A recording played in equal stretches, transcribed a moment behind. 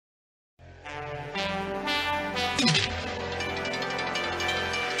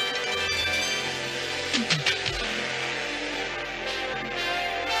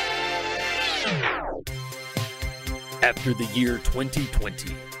After the year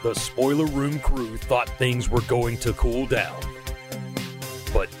 2020, the Spoiler Room crew thought things were going to cool down.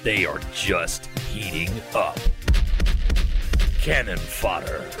 But they are just heating up. Cannon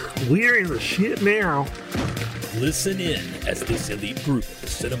Fodder. We're in the shit now. Listen in as this elite group of the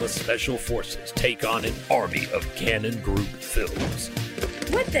Cinema Special Forces take on an army of Cannon Group films.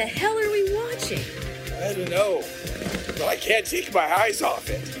 What the hell are we watching? I don't know, but I can't take my eyes off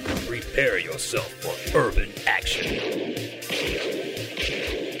it. Prepare yourself for urban action.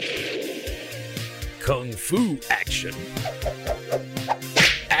 Kung Fu action.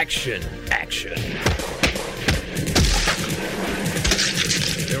 Action.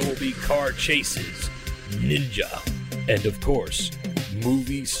 There will be car chases, ninja, and of course,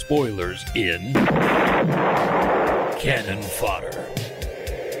 movie spoilers in Cannon Fodder.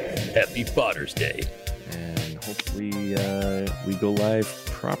 Happy Father's Day. And hopefully we go live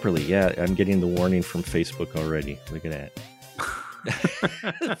properly. Yeah, I'm getting the warning from Facebook already. Look at that.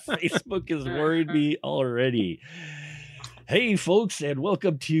 Facebook has worried me already. Hey, folks, and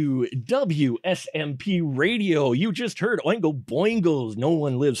welcome to WSMP Radio. You just heard Oingo Boingos, No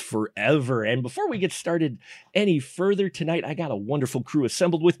One Lives Forever. And before we get started any further tonight, I got a wonderful crew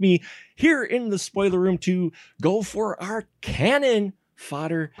assembled with me here in the spoiler room to go for our Cannon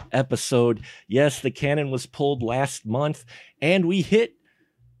Fodder episode. Yes, the cannon was pulled last month, and we hit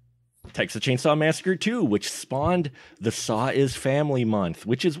Texas Chainsaw Massacre 2, which spawned the Saw is Family Month,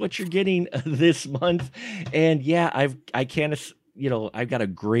 which is what you're getting this month. And yeah, I've got a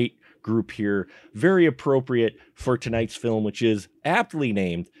great group here, very appropriate for tonight's film, which is aptly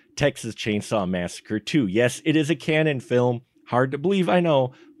named Texas Chainsaw Massacre 2. Yes, it is a canon film. Hard to believe, I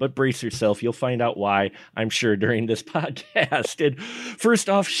know, but brace yourself. You'll find out why, I'm sure, during this podcast. And first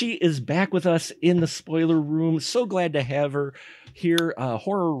off, she is back with us in the spoiler room. So glad to have her here.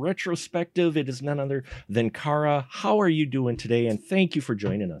 Horror retrospective. It is none other than Kara. How are you doing today? And thank you for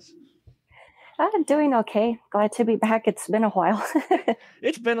joining us. I'm doing okay. Glad to be back. It's been a while.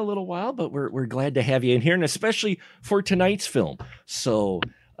 It's been a little while, but we're glad to have you in here, and especially for tonight's film. So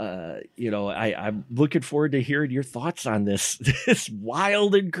I'm looking forward to hearing your thoughts on this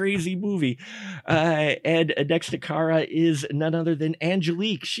wild and crazy movie. And next to Kara is none other than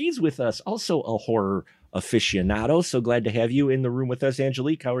Angelique. She's with us, also a horror aficionado. So glad to have you in the room with us,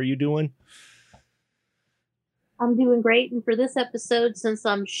 Angelique. How are you doing? I'm doing great. And for this episode, since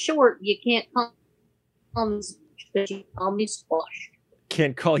I'm short, you can't call me Stretch, you call me Squash.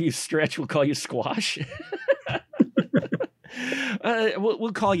 Can't call you Stretch, we'll call you Squash.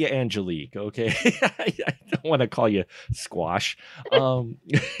 We'll call you Angelique, okay? I don't want to call you Squash,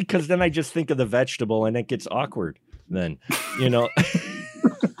 because then I just think of the vegetable and it gets awkward then,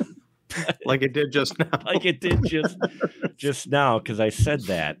 Like it did just now. Like it did just now, because I said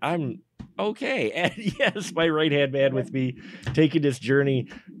that. I'm okay. And yes, my right-hand man with me, taking this journey,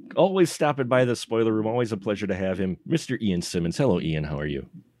 always stopping by the spoiler room. Always a pleasure to have him, Mr. Ian Simmons. Hello, Ian. How are you?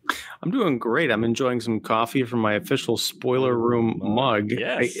 I'm doing great. I'm enjoying some coffee from my official spoiler room mug.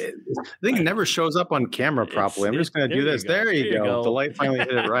 Yes. I think it never shows up on camera properly. I'm just going to do this. There you go. The light finally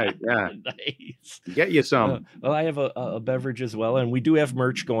hit it right. Yeah. Nice. Get you some. Well, I have a beverage as well, and we do have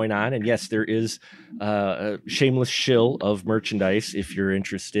merch going on. And yes, there is a shameless shill of merchandise if you're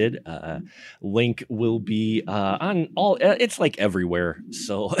interested. Link will be on all. It's like everywhere,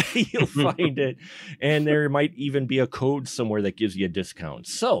 so you'll find it. And there might even be a code somewhere that gives you a discount.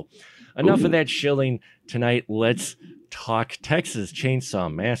 So enough of that shilling tonight. Let's talk Texas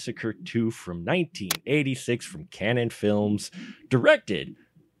Chainsaw Massacre 2 from 1986 from Cannon Films, directed,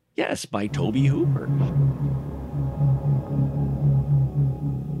 yes, by Tobe Hooper.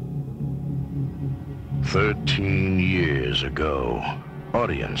 "13 years ago,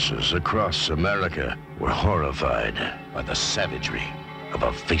 audiences across America were horrified by the savagery of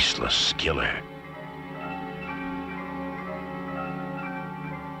a faceless killer.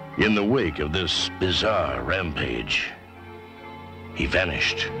 In the wake of this bizarre rampage, he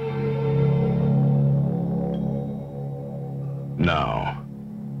vanished. Now,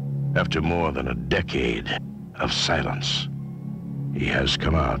 after more than a decade of silence, he has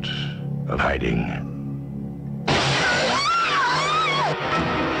come out of hiding.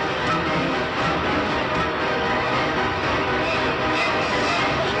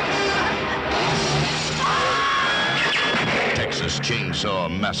 Texas Chainsaw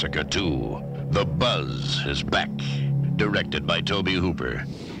Massacre 2, The Buzz is back, directed by Tobe Hooper.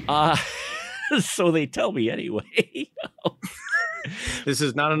 So they tell me anyway. This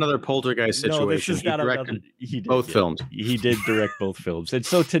is not another Poltergeist situation. No, this is not He did both films. He did direct both films. And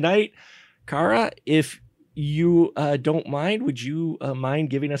so tonight, Kara, if you don't mind, would you mind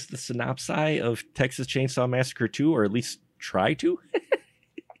giving us the synopsis of Texas Chainsaw Massacre 2, or at least try to?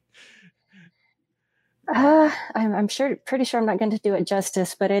 I'm pretty sure I'm not going to do it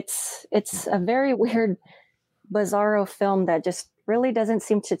justice, but it's a very weird, bizarro film that just really doesn't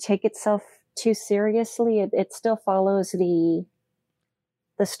seem to take itself too seriously. It still follows the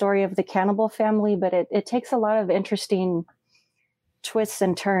story of the cannibal family, but it takes a lot of interesting twists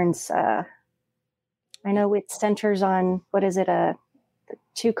and turns. I know it centers on,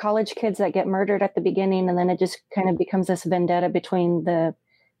 two college kids that get murdered at the beginning, and then it just kind of becomes this vendetta between the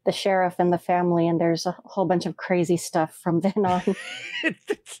sheriff and the family, and there's a whole bunch of crazy stuff from then on.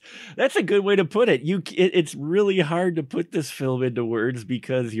 That's a good way to put it. It's really hard to put this film into words,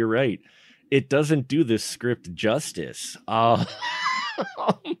 because you're right. It doesn't do this script justice.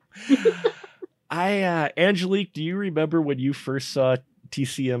 Angelique, do you remember when you first saw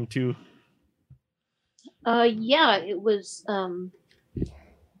TCM2? Yeah, it was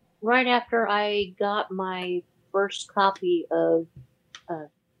right after I got my first copy of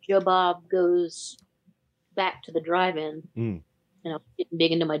Joe Bob Goes Back to the Drive-In. And I was getting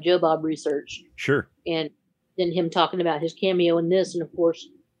big into my Joe Bob research. Sure. And then him talking about his cameo in this, and of course,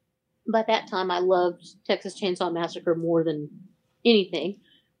 by that time I loved Texas Chainsaw Massacre more than anything.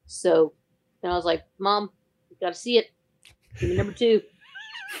 So then I was like, Mom, you gotta see it. Give me number 2.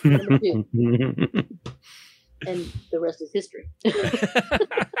 Number 2. And the rest is history.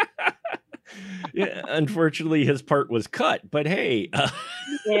 Yeah, unfortunately, his part was cut, but hey.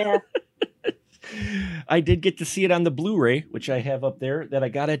 Yeah. I did get to see it on the Blu-ray, which I have up there, that I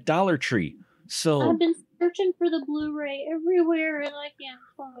got at Dollar Tree. So I've been searching for the Blu-ray everywhere, and I can't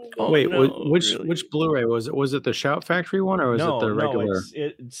find it. Oh, wait, no, which really? which Blu-ray was it? Was it the Shout Factory one, or was it the regular? No,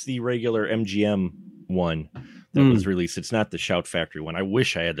 it's the regular MGM one that was released. It's not the Shout Factory one. I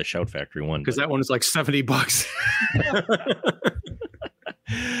wish I had the Shout Factory one, because that one is like $70.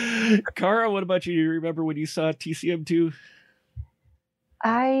 Cara, what about you? Do you remember when you saw TCM2?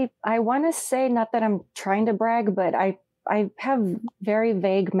 I want to say, not that I'm trying to brag, but I have very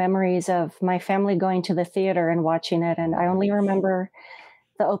vague memories of my family going to the theater and watching it, and I only remember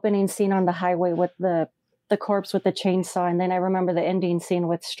the opening scene on the highway with the corpse with the chainsaw, and then I remember the ending scene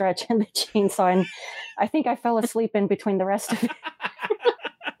with Stretch and the chainsaw, and I think I fell asleep in between the rest of it.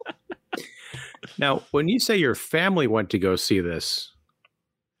 Now, when you say your family went to go see this,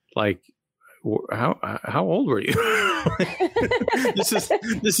 like, how old were you?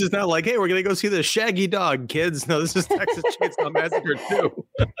 This is not like, hey, we're gonna go see the Shaggy Dog, kids. No, this is Texas Chainsaw Massacre 2.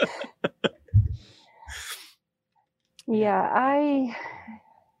 Yeah, I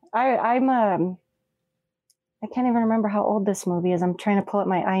can't even remember how old this movie is. I'm trying to pull up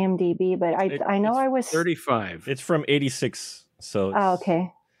my IMDb, but I know I was 35. It's from 86. So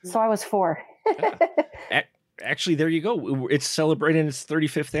okay. So I was 4. Actually, there you go. It's celebrating its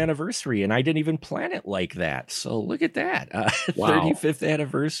 35th anniversary, and I didn't even plan it like that. So look at that. Wow. 35th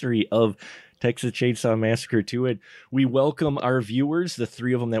anniversary of Texas Chainsaw Massacre 2. And we welcome our viewers, the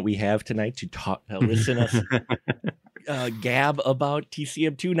 3 of them that we have tonight, to listen us gab about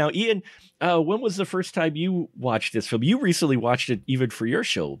TCM2. Now, Ian, when was the first time you watched this film? You recently watched it even for your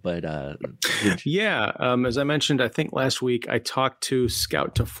show, but yeah, as I mentioned, I think last week I talked to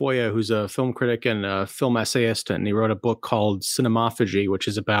Scout Tafoya, who's a film critic and a film essayist, and he wrote a book called Cinemophagy, which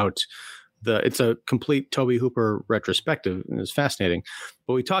is about it's a complete Tobe Hooper retrospective, and it's fascinating.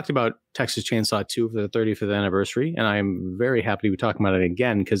 But we talked about Texas Chainsaw 2 for the 35th anniversary, and I'm very happy to be talking about it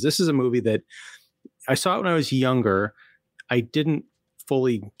again, because this is a movie that I saw it when I was younger. I didn't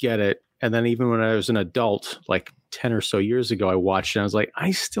fully get it. And then even when I was an adult, like 10 or so years ago, I watched it and I was like, I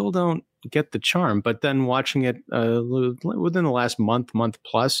still don't get the charm. But then watching it within the last month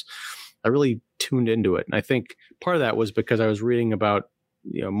plus, I really tuned into it. And I think part of that was because I was reading about,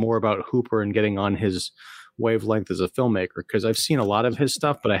 more about Hooper and getting on his wavelength as a filmmaker, because I've seen a lot of his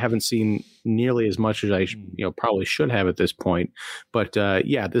stuff, but I haven't seen nearly as much as I probably should have at this point. But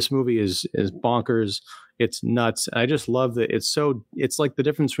yeah, this movie is bonkers. It's nuts. I just love that it's like the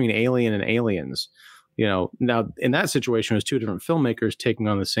difference between Alien and Aliens. Now in that situation, it was 2 different filmmakers taking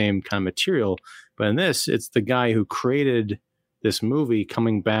on the same kind of material. But in this, it's the guy who created this movie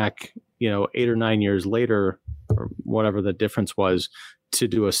coming back, 8 or 9 years later, or whatever the difference was, to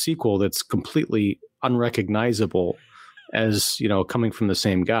do a sequel that's completely unrecognizable as, coming from the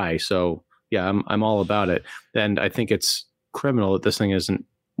same guy. So yeah, I'm all about it. And I think it's criminal that this thing isn't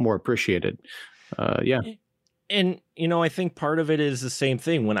more appreciated. Yeah. And, I think part of it is the same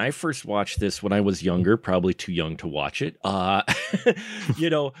thing. When I first watched this when I was younger, probably too young to watch it, I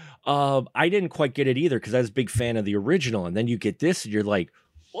didn't quite get it either, because I was a big fan of the original. And then you get this and you're like,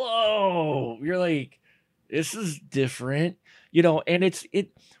 whoa, you're like, this is different, you know, and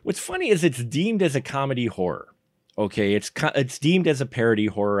what's funny is it's deemed as a comedy horror. Okay. It's deemed as a parody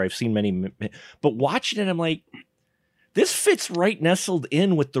horror. I've seen many, but watching it, I'm like, this fits right nestled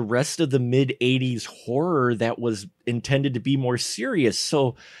in with the rest of the mid 80s horror that was intended to be more serious.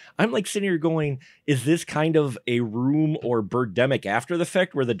 So I'm like sitting here going, is this kind of a Room or Birdemic after the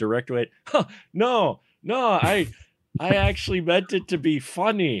fact where the director went, huh, no, I actually meant it to be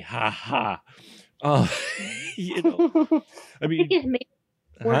funny. Ha ha. You know, I mean, I think it may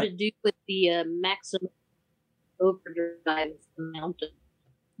have more to do with the maximum overdrive amount of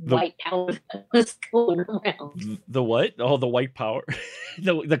white powder that was going around. The what? Oh, the white powder,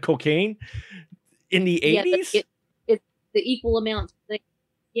 the cocaine in the 80s. Yeah, it's the equal amount.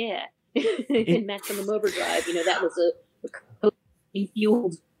 Yeah, in maximum overdrive. You know, that was a cocaine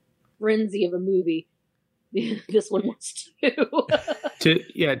fueled frenzy of a movie. This one was too.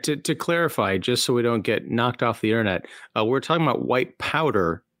 To clarify, just so we don't get knocked off the internet, we're talking about white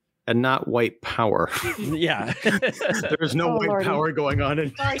powder and not white power. Yeah. There's no white Lordy. power going on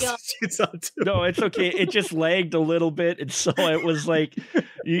in No, it's okay. It just lagged a little bit, and so it was like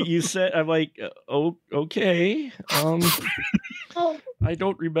you said. I'm like, oh, okay. I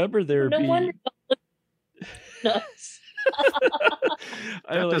don't remember there No being. wonder. Nuts.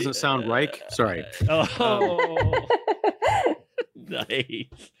 That doesn't sound right. Sorry. Oh, nice.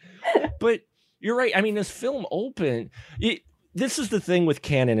 But you're right. I mean, this film opened. This is the thing with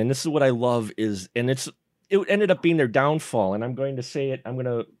Canon, and this is what I love is, and it ended up being their downfall. And I'm going to say it. I'm going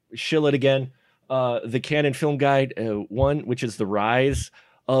to shill it again. The Canon Film Guide 1, which is the rise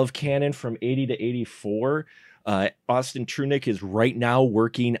of Canon from 80 to 84. Austin Trunick is right now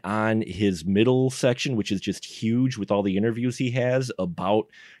working on his middle section, which is just huge with all the interviews he has about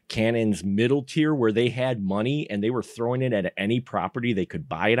Canon's middle tier, where they had money and they were throwing it at any property they could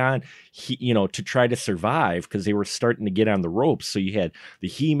buy it on, to try to survive, because they were starting to get on the ropes. So you had the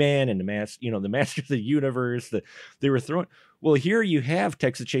He-Man and the Masters of the Universe that they were throwing. Well, here you have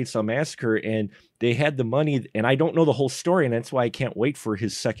Texas Chainsaw Massacre, and they had the money, and I don't know the whole story, and that's why I can't wait for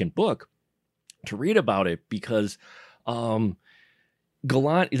his second book to read about it, because the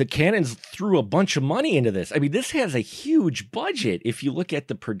Cannons threw a bunch of money into this. I mean, this has a huge budget if you look at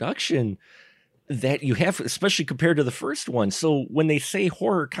the production that you have, especially compared to the first one. So when they say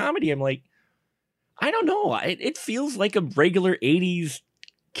horror comedy, I'm like, I don't know. It feels like a regular 80s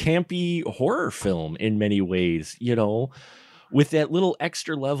campy horror film in many ways, with that little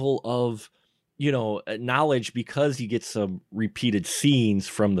extra level of, knowledge, because you get some repeated scenes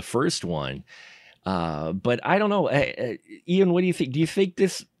from the first one. But I don't know. Ian, what do you think? Do you think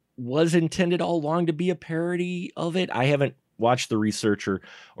this was intended all along to be a parody of it? I haven't watched the research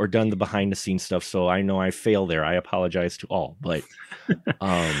or done the behind the scenes stuff, so I know I fail there. I apologize to all, but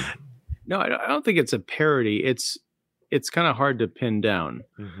no, I don't think it's a parody. It's kind of hard to pin down.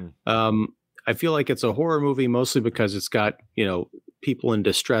 Mm-hmm. I feel like it's a horror movie mostly because it's got, people in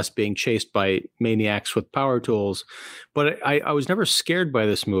distress being chased by maniacs with power tools. But I was never scared by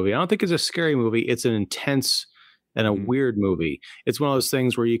this movie. I don't think it's a scary movie. It's an intense and a weird movie. It's one of those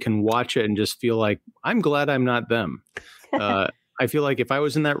things where you can watch it and just feel like, I'm glad I'm not them. I feel like if I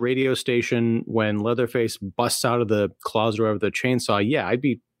was in that radio station when Leatherface busts out of the closet or the chainsaw, yeah, I'd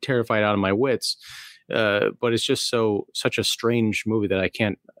be terrified out of my wits. But it's just such a strange movie that I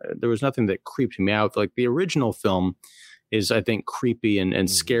can't. There was nothing that creeped me out. Like the original film is, I think, creepy and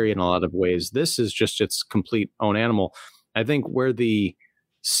scary in a lot of ways. This is just its complete own animal. I think where the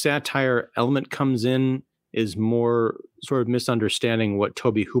satire element comes in is more sort of misunderstanding what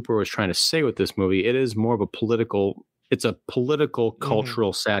Tobe Hooper was trying to say with this movie. It is more of a political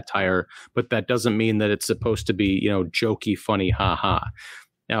cultural satire, but that doesn't mean that it's supposed to be, jokey, funny, ha.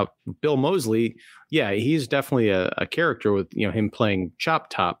 Now, Bill Moseley, yeah, he's definitely a character with, him playing Chop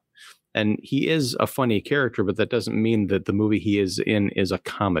Top. And he is a funny character, but that doesn't mean that the movie he is in is a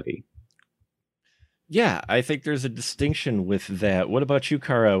comedy. Yeah, I think there's a distinction with that. What about you,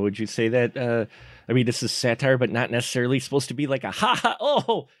 Kara? Would you say that, this is satire, but not necessarily supposed to be like a ha-ha,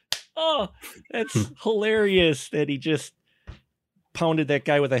 oh, that's hilarious that he just pounded that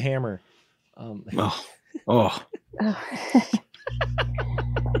guy with a hammer.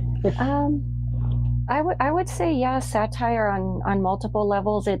 I would say, yeah, satire on multiple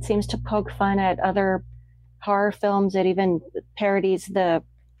levels. It seems to poke fun at other horror films. It even parodies the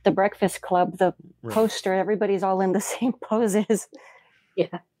Breakfast Club, the poster. Everybody's all in the same poses.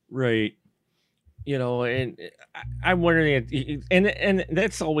 Yeah. Right. And I'm wondering, and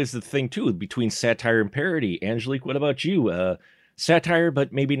that's always the thing too, between satire and parody. Angelique, what about you? Satire,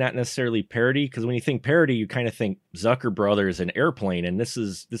 but maybe not necessarily parody, because when you think parody, you kind of think Zucker Brothers and Airplane, and this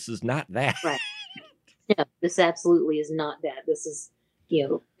is not that. Right. No, this absolutely is not that. This is,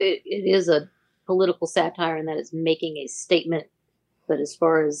 it is a political satire in that it's making a statement. But as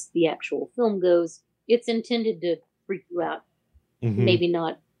far as the actual film goes, it's intended to freak you out. Mm-hmm. Maybe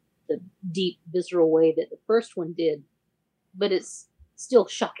not the deep, visceral way that the first one did, but it's still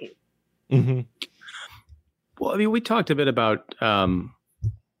shocking. Mm-hmm. Well, I mean, we talked a bit about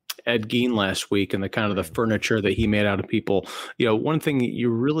Ed Gein last week and the kind of the furniture that he made out of people. One thing you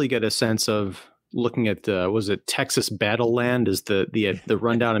really get a sense of looking at was it Texas Battle Land is the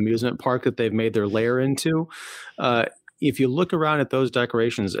rundown amusement park that they've made their lair into. If you look around at those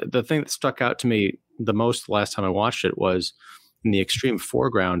decorations, the thing that stuck out to me the most the last time I watched it was in the extreme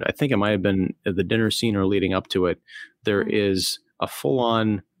foreground. I think it might have been the dinner scene or leading up to it. There is a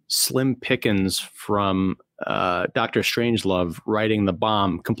full-on Slim Pickens from Dr. Strangelove riding the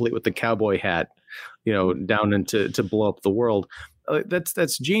bomb, complete with the cowboy hat, down into to blow up the world.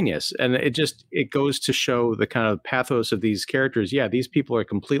 That's genius, and it goes to show the kind of pathos of these characters. Yeah, these people are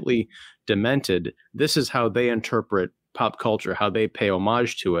completely demented. This is how they interpret pop culture, how they pay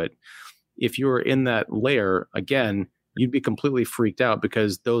homage to it. If you were in that layer, again, you'd be completely freaked out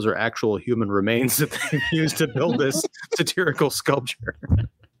because those are actual human remains that they've used to build this satirical sculpture.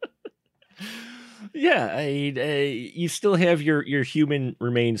 Yeah, you still have your human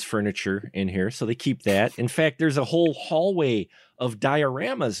remains furniture in here, so they keep that. In fact, there's a whole hallway of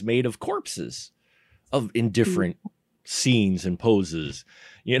dioramas made of corpses in different scenes and poses,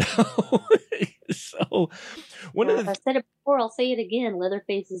 So I said it before, I'll say it again.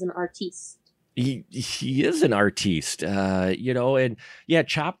 Leatherface is an artiste. He is an artiste, and yeah,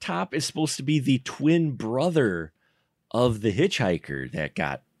 Chop Top is supposed to be the twin brother of the hitchhiker that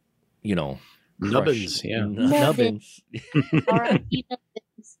got, Nubbins, yeah. Nubbins. R.I.P.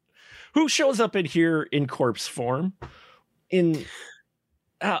 Nubbins. Who shows up in here in corpse form in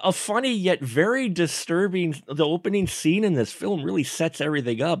a funny yet very disturbing. The opening scene in this film really sets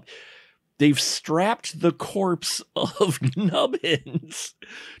everything up. They've strapped the corpse of Nubbins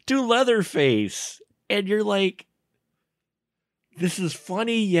to Leatherface. And you're like, this is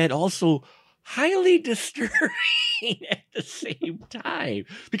funny, yet also highly disturbing at the same time.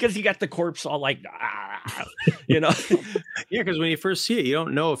 Because you got the corpse all like, Yeah, because when you first see it, you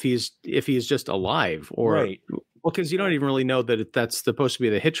don't know if he's just alive or... Right. Well, because you don't even really know that that's supposed to be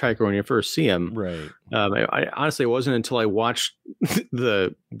the hitchhiker when you first see him. Right. I honestly, it wasn't until I watched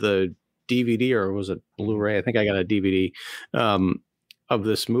the DVD, or was it Blu-ray? I think I got a DVD of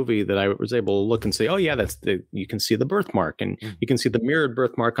this movie that I was able to look and say, oh yeah, you can see the birthmark, and you can see the mirrored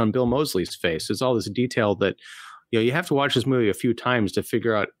birthmark on Bill Moseley's face. There's all this detail that you have to watch this movie a few times to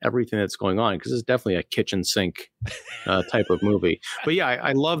figure out everything that's going on, because it's definitely a kitchen sink type of movie. But yeah,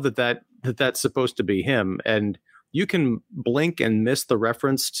 I love that's supposed to be him, and you can blink and miss the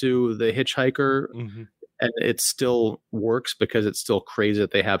reference to the hitchhiker, and it still works because it's still crazy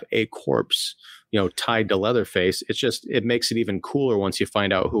that they have a corpse, tied to Leatherface. It makes it even cooler once you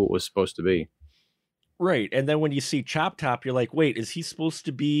find out who it was supposed to be. Right. And then when you see Chop Top, you're like, wait, is he supposed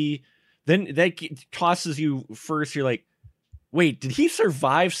to be? Then that tosses you first. You're like, wait, did he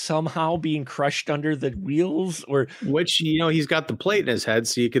survive somehow being crushed under the wheels? Or which, he's got the plate in his head,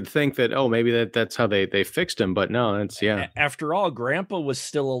 so you could think that, oh, maybe that's how they fixed him. But no, that's, yeah. After all, Grandpa was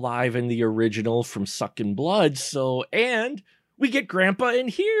still alive in the original from Sucking Blood. So, and we get Grandpa in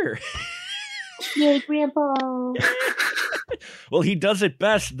here. Yay, Grandpa. Well, he does it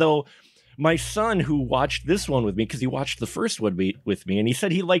best, though. My son, who watched this one with me, because he watched the first one with me, and he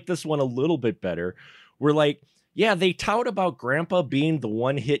said he liked this one a little bit better. We're like, yeah, they tout about Grandpa being the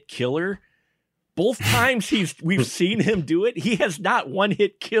one-hit killer. Both times we've seen him do it, he has not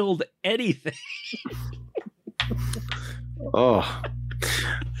one-hit killed anything. Oh.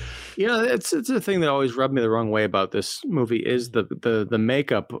 It's a thing that always rubbed me the wrong way about this movie is the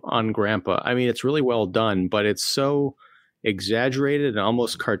makeup on Grandpa. I mean, it's really well done, but it's so exaggerated and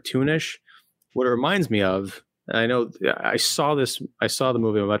almost cartoonish. What it reminds me of, I know I saw the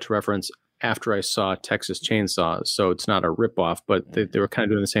movie I'm about to reference after I saw Texas Chainsaw, so it's not a ripoff, but they were kind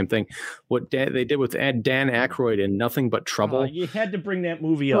of doing the same thing. What they did with Dan Aykroyd in Nothing But Trouble. You had to bring that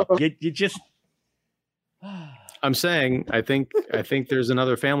movie up. You just. I'm saying, I think there's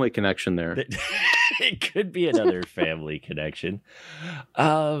another family connection there. It could be another family connection.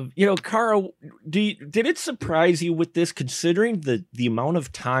 Cara, did it surprise you with this, considering the amount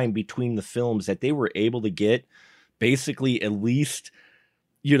of time between the films that they were able to get, basically at least,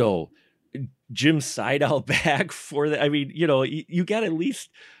 Jim Seidow back for that? I mean, you got at least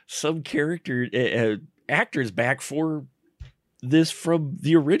some actors back for this from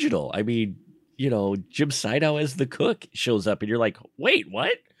the original. I mean, Jim Seidow as the cook shows up and you're like, wait,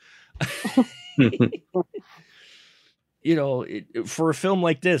 what? You know, for a film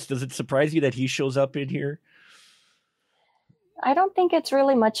like this, does it surprise you that he shows up in here? I don't think it's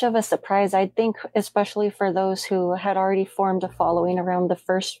really much of a surprise. I think, especially for those who had already formed a following around the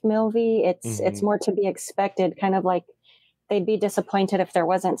first movie, it's more to be expected. Kind of like they'd be disappointed if there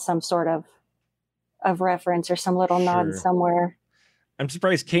wasn't some sort of reference or some little nod somewhere. I'm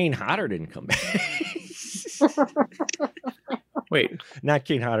surprised Kane Hodder didn't come back. Wait, not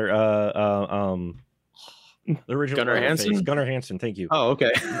Kane Hodder. The original Gunnar Hansen. Gunnar Hansen. Thank you. Oh,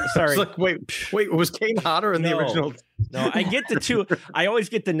 okay. Sorry. Like, wait. Was Kane Hodder in the original? No, I get the two. I always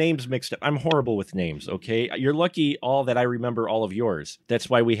get the names mixed up. I'm horrible with names. Okay, you're lucky all that I remember all of yours. That's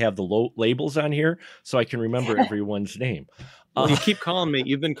why we have the labels on here, so I can remember everyone's name. Well, you keep calling me.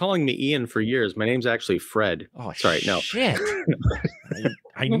 You've been calling me Ian for years. My name's actually Fred. Oh, sorry. No. Shit.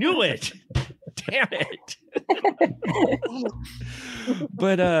 I knew it. Damn it.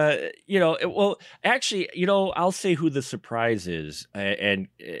 But you know, well, actually, you know, I'll say who the surprise is, and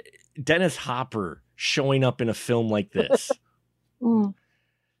Dennis Hopper showing up in a film like this.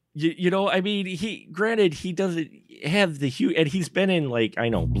 You know, I mean, he doesn't have the huge, and he's been in, like, I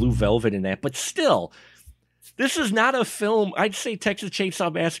know, Blue Velvet and that, but still, this is not a film. I'd say Texas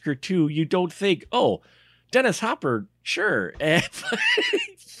Chainsaw Massacre 2, you don't think, oh, Dennis Hopper, sure.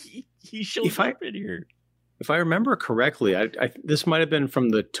 He shows up in here. If I remember correctly, this might have been from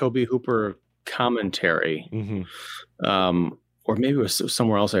the Tobe Hooper commentary. Or maybe it was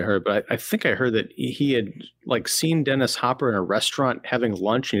somewhere else I heard, but I think I heard that he had like seen Dennis Hopper in a restaurant having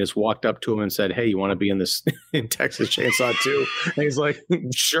lunch, and he just walked up to him and said, "Hey, you want to be in this in Texas Chainsaw 2?" And he's like,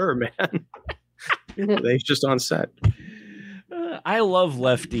 "Sure, man." He's just on set. I love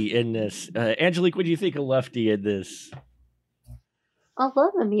Lefty in this. Angelique, what do you think of Lefty in this? I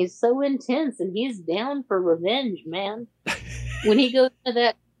love him. He's so intense, and he's down for revenge, man. When he goes to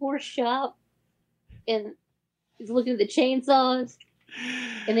that horse shop and he's looking at the chainsaws,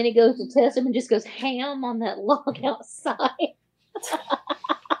 and then he goes to test him and just goes ham on that log outside.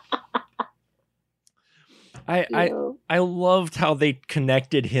 I loved how they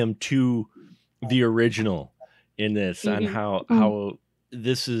connected him to the original in this, on how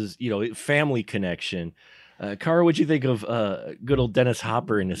this is, you know, family connection. Cara, what'd you think of good old Dennis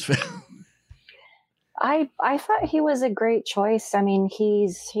Hopper in this film? I thought he was a great choice. I mean,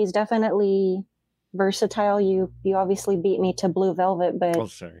 he's definitely versatile. You obviously beat me to Blue Velvet, but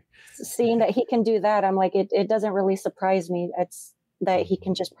seeing that he can do that, I'm like, it doesn't really surprise me. It's that he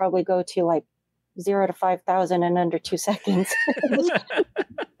can just probably go to like 0 to 5,000 in under 2 seconds.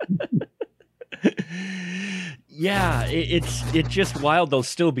 Yeah, it's just wild though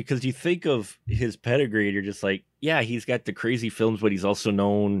still, because you think of his pedigree and you're just like, yeah, he's got the crazy films, but he's also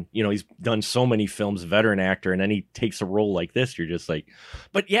known, you know, he's done so many films, veteran actor, and then he takes a role like this. You're just like,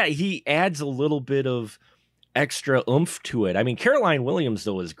 but yeah, he adds a little bit of extra oomph to it. I mean, Caroline Williams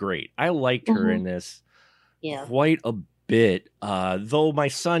though is great. I liked her in this quite a bit, though my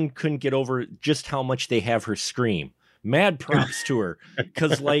son couldn't get over just how much they have her scream. Mad props to her,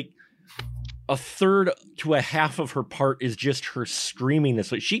 because like a third to a half of her part is just her screaming this.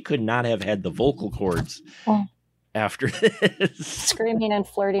 So she could not have had the vocal cords after this. Screaming and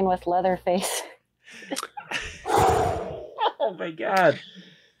flirting with Leatherface. Oh my God.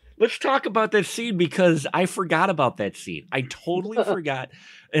 Let's talk about that scene, because I forgot about that scene. I totally forgot.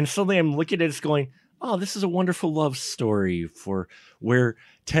 And suddenly I'm looking at it going, oh, this is a wonderful love story for where,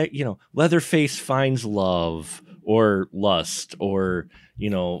 Leatherface finds love or lust, or,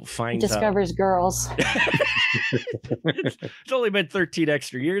 discovers girls. It's only been 13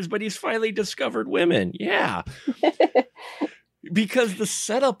 extra years, but he's finally discovered women. Yeah. Because the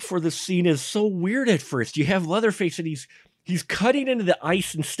setup for the scene is so weird at first. You have Leatherface and he's cutting into the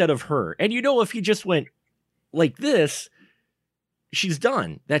ice instead of her. And if he just went like this, she's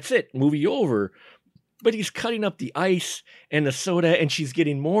done. That's it. Movie over. But he's cutting up the ice and the soda, and she's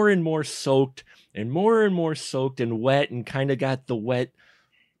getting more and more soaked and more soaked and wet, and kind of got the wet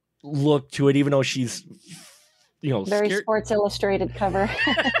look to it, even though she's, very scared. Sports Illustrated cover.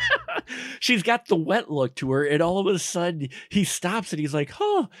 She's got the wet look to her, and all of a sudden he stops and he's like,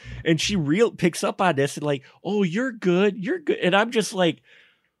 huh. And she picks up on this and like, oh, you're good. And I'm just like,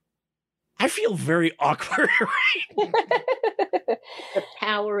 I feel very awkward right now. The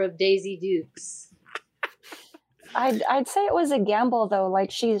power of Daisy Dukes. I'd say it was a gamble though.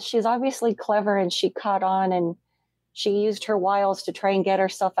 Like she's obviously clever, and she caught on, and she used her wiles to try and get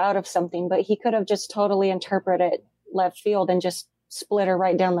herself out of something, but he could have just totally interpreted left field and just split her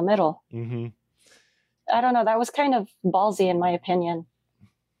right down the middle. Mm-hmm. I don't know. That was kind of ballsy in my opinion.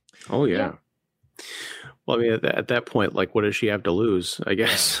 Oh yeah. Well, I mean, at that point, like, what does she have to lose? I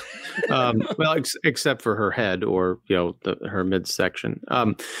guess. Well, except for her head, or her midsection.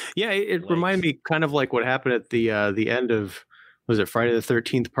 It reminded me kind of like what happened at the end of, was it Friday the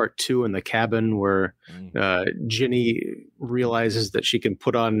 13th Part 2 in the cabin, where Ginny realizes that she can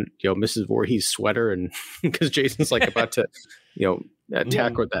put on Mrs. Voorhees' sweater, and because Jason's like about to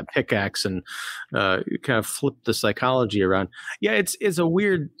attack her with that pickaxe, and kind of flip the psychology around. Yeah, it's a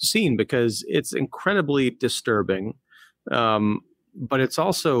weird scene because it's incredibly disturbing, but it's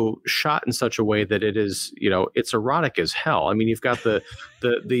also shot in such a way that it is, it's erotic as hell. I mean, you've got the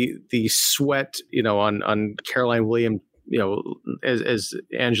sweat, on Caroline Williams. As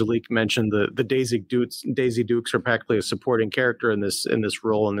Angelique mentioned, the Daisy Dukes are practically a supporting character in this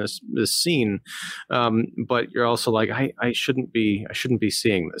role, in this scene. But you're also like, I shouldn't be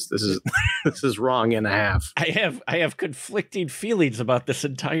seeing this. This is this is wrong and a half. I have conflicting feelings about this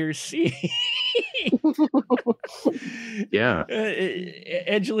entire scene. Yeah,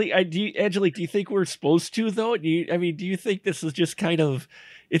 Angelique, do you think we're supposed to though? Do you think this is just kind of?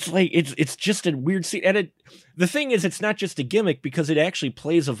 It's like it's just a weird scene, and the thing is, it's not just a gimmick because it actually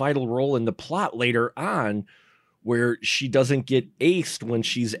plays a vital role in the plot later on, where she doesn't get aced when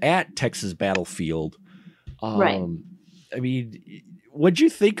she's at Texas Battlefield. Right. I mean, what'd you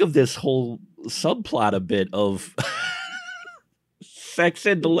think of this whole subplot a bit of sex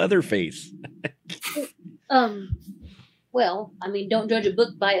and the Leatherface? Well, I mean, don't judge a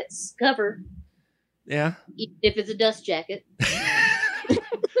book by its cover. Yeah. If it's a dust jacket.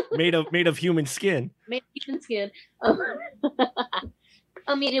 made of human skin. Made of human skin.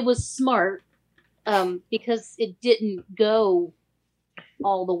 I mean, it was smart because it didn't go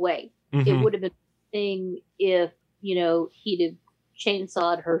all the way. Mm-hmm. It would have been a thing if, he'd have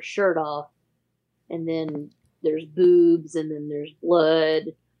chainsawed her shirt off, and then there's boobs, and then there's blood.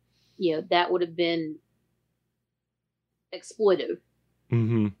 That would have been exploitive.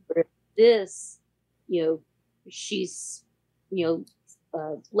 Mm-hmm. But this, she's,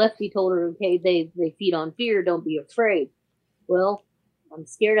 Lefty told her, okay, they feed on fear, don't be afraid. Well, I'm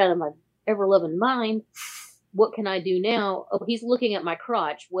scared out of my ever-loving mind. What can I do now? Oh, he's looking at my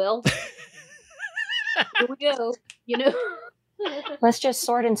crotch. Well, here we go, Let's just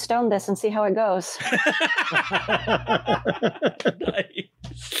sword and stone this and see how it goes. Nice.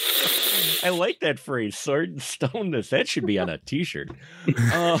 I like that phrase, sword and stone this. That should be on a t-shirt.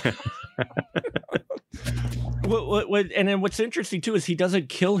 And then what's interesting too is he doesn't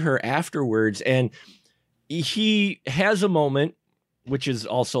kill her afterwards, and he has a moment, which is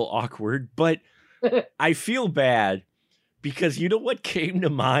also awkward, but I feel bad because you know what came to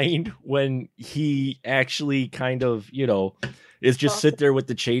mind when he actually kind of, is just sit there with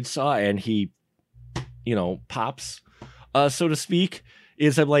the chainsaw and he, pops, so to speak,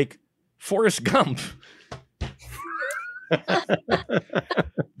 is I'm like, Forrest Gump.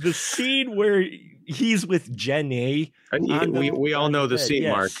 The scene where he's with Jenny. We all know the scene,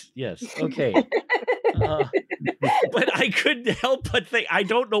 yes, Mark. Yes. Okay. But I couldn't help but think, I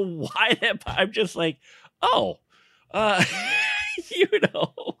don't know why I'm just like, oh, And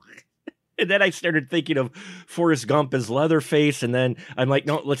then I started thinking of Forrest Gump as Leatherface, and then I'm like,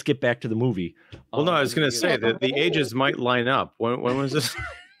 no, let's get back to the movie. Well, no, I was going to say that the ages might line up. When was this?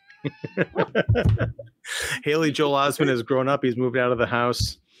 Haley Joel Osment has grown up. He's moved out of the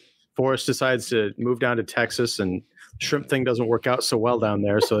house. Forrest decides to move down to Texas, and shrimp thing doesn't work out so well down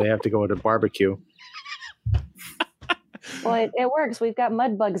there, so they have to go to barbecue. Well, it works. We've got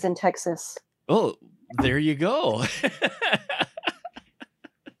mud bugs in Texas. Oh, there you go.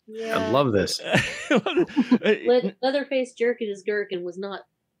 Yeah. I love this. Leatherface jerking his gherkin was not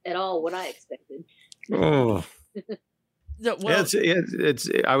at all what I expected. Oh. No, well, it's.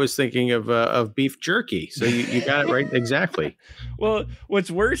 I was thinking of beef jerky. So you got it right exactly. Well,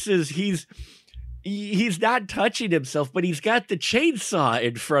 what's worse is he's not touching himself, but he's got the chainsaw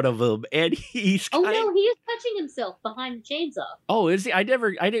in front of him, and he's. Oh no, he is touching himself behind the chainsaw. Oh, is he? I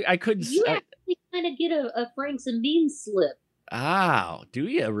couldn't. You actually kind of get a Franks and Beans slip. Oh, do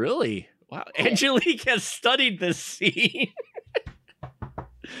you really? Wow, Angelique has studied this scene.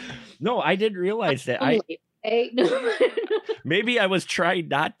 No, I didn't realize that. Maybe I was trying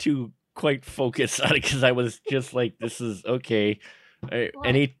not to quite focus on it because I was just like, "This is okay."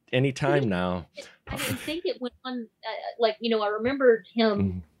 Any time now. I didn't think it went on. I remembered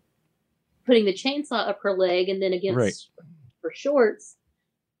him putting the chainsaw up her leg and then against her shorts.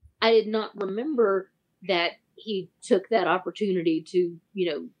 I did not remember that he took that opportunity to,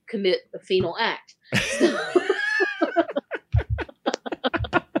 commit a penal act.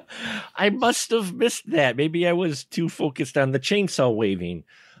 I must have missed that. Maybe I was too focused on the chainsaw waving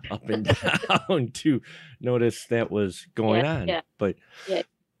up and down to notice that was going on. Yeah. But yeah,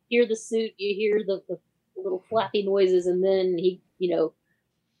 you hear the suit, you hear the little flappy noises, and then he,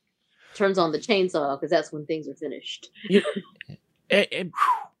 turns on the chainsaw because that's when things are finished. and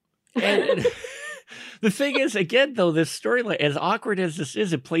the thing is, again, though, this storyline, as awkward as this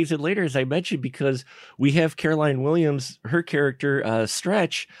is, it plays in later, as I mentioned, because we have Caroline Williams, her character,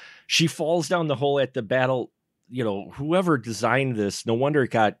 Stretch. She falls down the hole at the battle. Whoever designed this, no wonder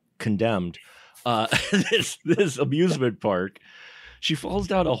it got condemned. This amusement park. She falls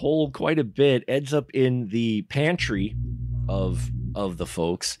down a hole quite a bit, ends up in the pantry of the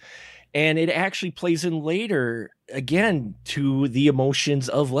folks. And it actually plays in later, again, to the emotions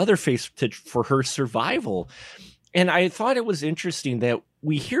of Leatherface for her survival. And I thought it was interesting that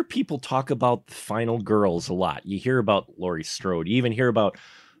we hear people talk about the final girls a lot. You hear about Laurie Strode. You even hear about,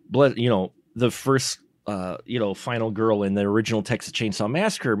 the first, final girl in the original Texas Chainsaw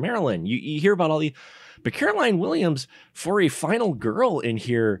Massacre, Marilyn. You hear about all these. But Caroline Williams, for a final girl in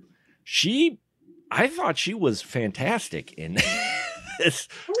here, I thought she was fantastic in this.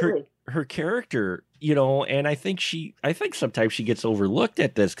 Her character, and I think sometimes she gets overlooked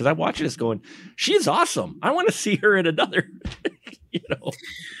at this because I watch this going, she's awesome. I want to see her in another,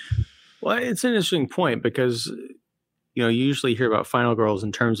 Well, it's an interesting point because, you usually hear about final girls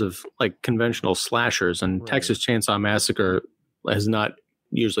in terms of like conventional slashers, and right. Texas Chainsaw Massacre has not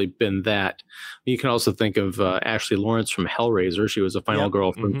usually been that. You can also think of Ashley Lawrence from Hellraiser. She was a final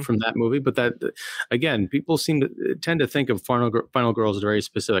girl from that movie. But that, again, people tend to think of final girls in a very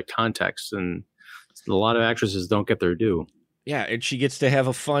specific context, and a lot of actresses don't get their due. Yeah, and she gets to have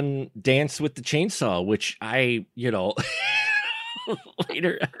a fun dance with the chainsaw, which I,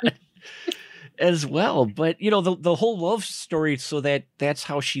 later as well. But, the whole love story, so that's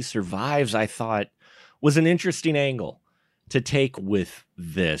how she survives, I thought was an interesting angle to take with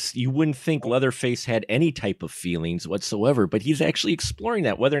this. You wouldn't think Leatherface had any type of feelings whatsoever, but he's actually exploring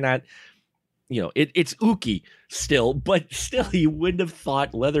that, whether or not, it's ooky still, but still you wouldn't have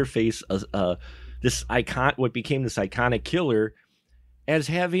thought Leatherface, this icon, what became this iconic killer, as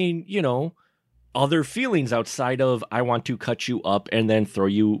having, other feelings outside of, I want to cut you up and then throw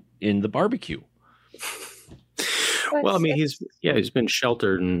you in the barbecue. Well, I mean, he's been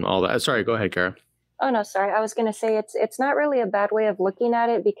sheltered and all that. Sorry, go ahead, Kara. Oh, no, sorry. I was going to say it's not really a bad way of looking at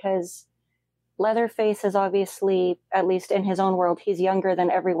it, because Leatherface is obviously, at least in his own world, he's younger than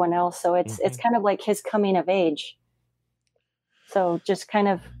everyone else. So it's kind of like his coming of age. So just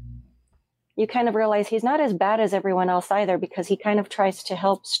you kind of realize he's not as bad as everyone else either, because he kind of tries to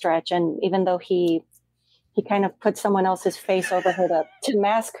help Stretch. And even though he kind of put someone else's face over her to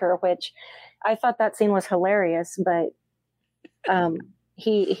mask her, which I thought that scene was hilarious, but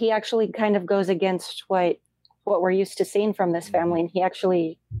he actually kind of goes against what we're used to seeing from this family. And he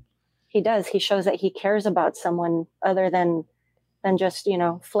shows that he cares about someone other than just,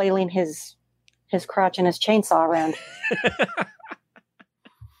 flailing his crotch and his chainsaw around.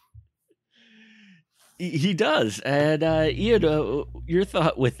 He does. And your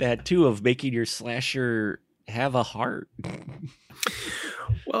thought with that too, of making your slasher have a heart.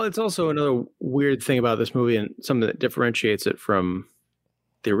 Well, it's also another weird thing about this movie, and something that differentiates it from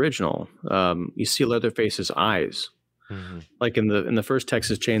the original. You see Leatherface's eyes. Mm-hmm. Like in the first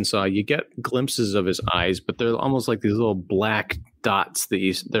Texas Chainsaw, you get glimpses of his eyes, but they're almost like these little black dots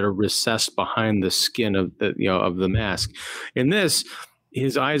that are recessed behind the skin of the mask. In this,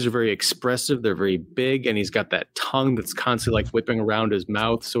 his eyes are very expressive. They're very big, and he's got that tongue that's constantly like whipping around his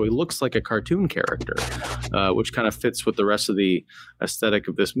mouth. So he looks like a cartoon character, which kind of fits with the rest of the aesthetic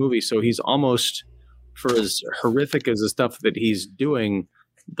of this movie. So he's almost, for as horrific as the stuff that he's doing,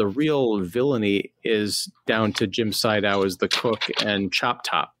 the real villainy is down to Jim Sydow as the cook and Chop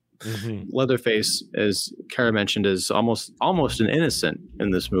Top. Mm-hmm. Leatherface, as Kara mentioned, is almost an innocent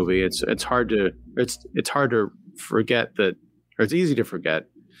in this movie. It's hard to forget that. Or it's easy to forget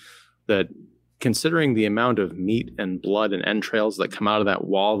that, considering the amount of meat and blood and entrails that come out of that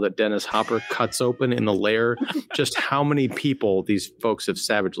wall that Dennis Hopper cuts open in the lair, just how many people these folks have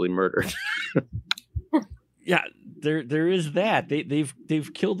savagely murdered. Yeah, there is that.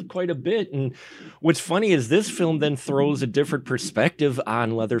 They've killed quite a bit. And what's funny is this film then throws a different perspective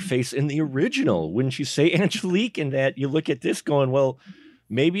on Leatherface in the original. Wouldn't you say, Angelique? In that you look at this going, well,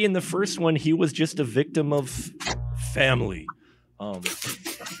 maybe in the first one he was just a victim of family.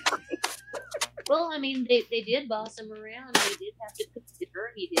 Well, I mean, they did boss him around. They did have to cook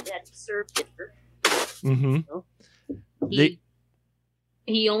dinner. He did have to serve dinner. Mm-hmm.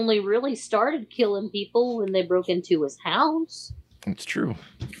 He only really started killing people when they broke into his house. It's true.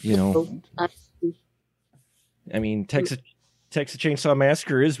 You know, I mean, Texas Chainsaw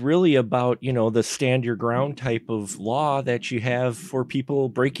Massacre is really about, you know, the stand your ground type of law that you have for people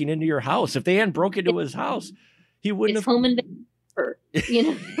breaking into your house. If they hadn't broken into his house, he wouldn't have. Home invasion. You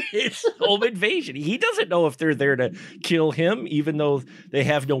know, it's home invasion. He doesn't know if they're there to kill him, even though they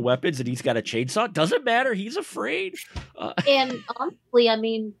have no weapons and he's got a chainsaw. Doesn't matter. He's afraid. And honestly, I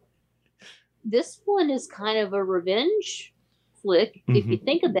mean, this one is kind of a revenge flick if you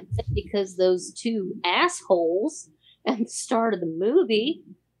think about it, because those two assholes at the start of the movie,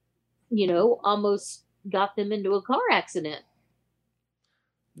 you know, almost got them into a car accident.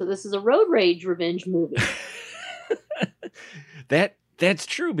 So this is a road rage revenge movie. That's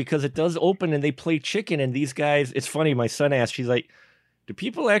true, because it does open and they play chicken, and these guys, it's funny, my son asked, she's like, do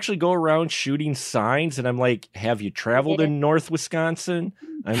people actually go around shooting signs? And I'm like, have you traveled in North Wisconsin?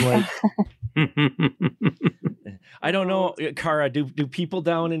 I'm like, I don't know, Cara, do people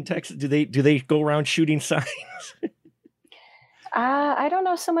down in Texas, do they go around shooting signs? I don't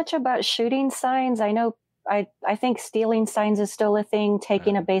know so much about shooting signs. I know I think stealing signs is still a thing.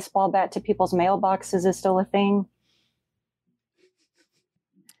 Taking a baseball bat to people's mailboxes is still a thing.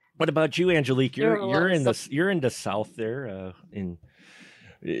 What about you, Angelique? You're in the South there.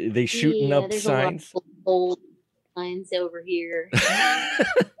 They shooting up signs. A lot of old signs over here.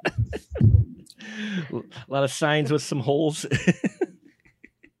 A lot of signs with some holes.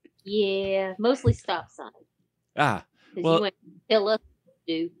 Yeah, mostly stop signs. Well, you ain't tell us what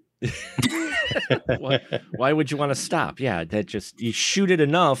to do. Why would you want to stop? Yeah, that just, you shoot it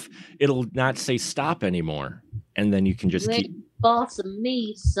enough, it'll not say stop anymore, and then you can just keep. Boss of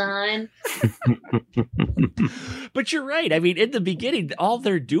me, son. But you're right. I mean, in the beginning, all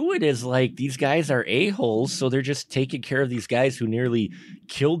they're doing is like, these guys are a-holes, so they're just taking care of these guys who nearly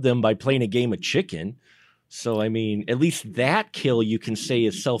killed them by playing a game of chicken. So, I mean, at least that kill you can say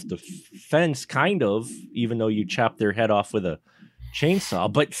is self-defense, kind of, even though you chopped their head off with a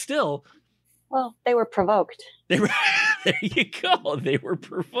chainsaw. But still. Well, they were provoked. There you go. They were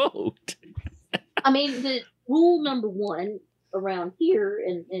provoked. I mean, the rule number one around here,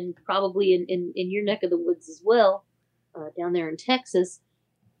 and probably in your neck of the woods as well, down there in Texas,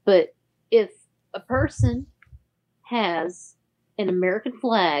 but if a person has an American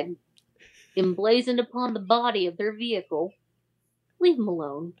flag emblazoned upon the body of their vehicle, leave them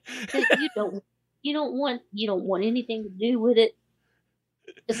alone. You don't want anything to do with it,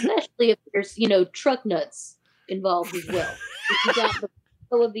 especially if there's, you know, truck nuts involved as well. If you got the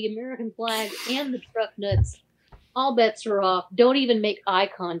photo of the American flag and the truck nuts, all bets are off. Don't even make eye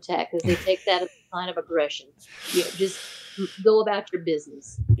contact, because they take that as a sign of aggression. You know, just go about your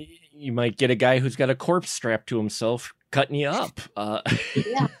business. You might get a guy who's got a corpse strapped to himself cutting you up.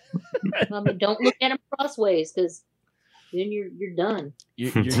 Yeah. I mean, don't look at him crossways, because then you're done.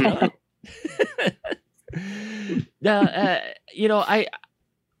 You're done. You know,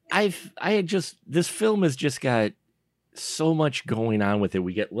 this film has just got so much going on with it.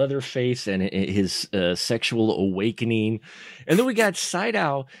 We get Leatherface and his sexual awakening, and then we got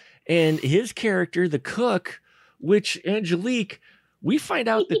Sydow and his character, the cook, which, Angelique, we find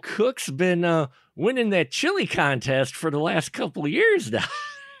out the cook's been winning that chili contest for the last couple of years now.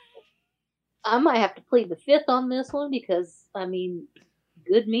 I might have to plead the fifth on this one, because, I mean,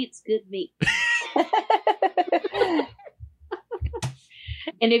 good meat's good meat.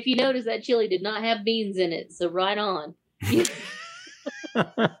 And if you notice, that chili did not have beans in it, so right on.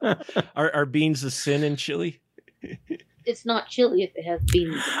 Are beans a sin in chili? It's not chili if it has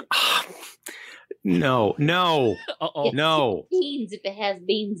beans in it. No. It's No. beans if it has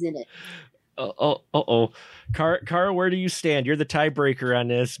beans in it. Cara, where do you stand? You're the tiebreaker on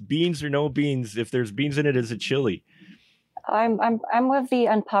this. Beans or no beans? If there's beans in it, is it chili? I'm with the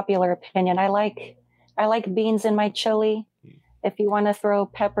unpopular opinion. I like beans in my chili. If you want to throw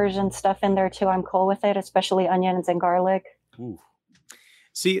peppers and stuff in there too, I'm cool with it, especially onions and garlic. Ooh.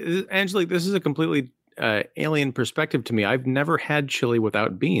 See, Angelique, this is a completely alien perspective to me. I've never had chili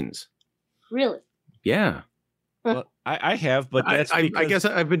without beans. Really? Yeah. Well, I have, but that's I guess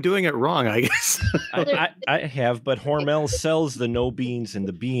I've been doing it wrong, I guess. I have, but Hormel sells the no beans, and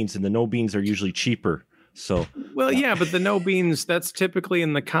the no beans are usually cheaper. So, well, yeah, but the no beans, that's typically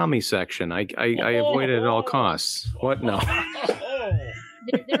in the commie section. I avoid it at all costs. What? No.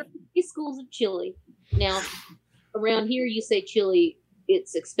 There are three schools of chili. Now, around here, you say chili,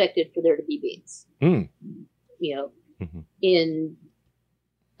 it's expected for there to be beans. Mm. You know, in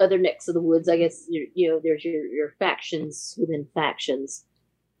other necks of the woods, I guess, there's your factions within factions.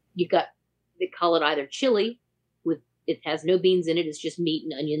 They call it either chili, it has no beans in it, it's just meat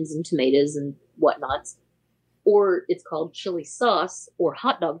and onions and tomatoes and whatnots. or it's called chili sauce or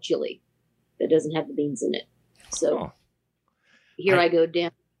hot dog chili that doesn't have the beans in it. So here I go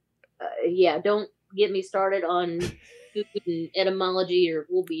down. Yeah, don't get me started on food and etymology, or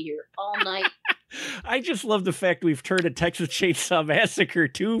we'll be here all night. I just love the fact we've turned a Texas Chainsaw Massacre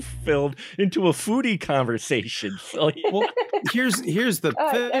 2 film into a foodie conversation. So, well, here's the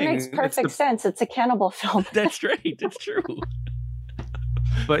thing. It makes perfect sense. It's a cannibal film. That's right. It's true.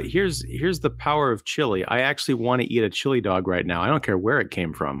 But here's the power of chili. I actually want to eat a chili dog right now. I don't care where it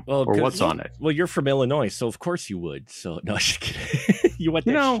came from or what's on it. Well, you're from Illinois, so of course you would. So no, just kidding. You want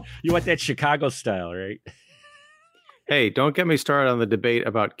that Chicago style, right? Hey, don't get me started on the debate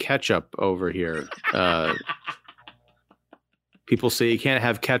about ketchup over here. People say you can't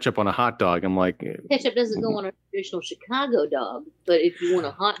have ketchup on a hot dog. I'm like, ketchup doesn't go on a traditional Chicago dog, but if you want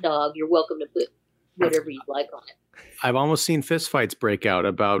a hot dog, you're welcome to put whatever you like on it. I've almost seen fistfights break out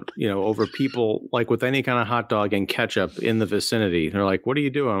about, over people like with any kind of hot dog and ketchup in the vicinity. They're like, what are you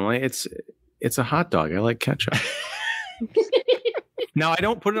doing? I'm like, it's a hot dog. I like ketchup. Now, I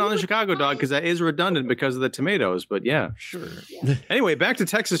don't put it on the Chicago dog because that is redundant because of the tomatoes. But yeah, sure. Yeah. Anyway, back to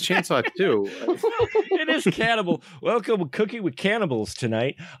Texas Chainsaw 2. It is cannibal. Welcome to Cooking with Cannibals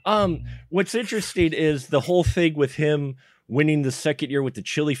tonight. What's interesting is the whole thing with him winning the second year with the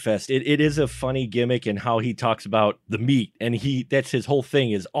Chili Fest. It is a funny gimmick in how he talks about the meat, and that's his whole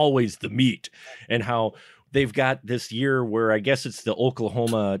thing is always the meat, and how they've got this year where I guess it's the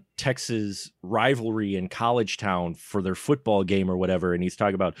Oklahoma-Texas rivalry in College Town for their football game or whatever. And he's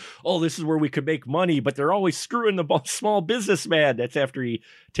talking about, this is where we could make money, but they're always screwing the small businessman. That's after he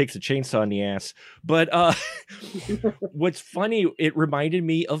takes a chainsaw in the ass. But what's funny, it reminded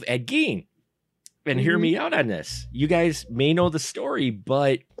me of Ed Gein. And hear me out on this. You guys may know the story,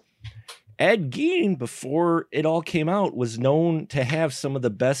 but Ed Gein, before it all came out, was known to have some of the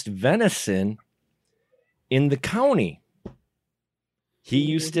best venison in the county. He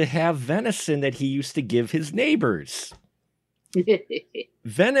used to have venison that he used to give his neighbors.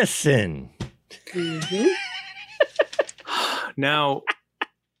 Venison. Now,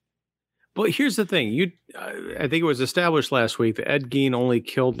 but here's the thing. I think it was established last week that Ed Gein only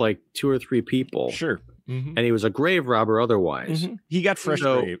killed like 2 or 3 people. Sure. And he was a grave robber otherwise. He got fresh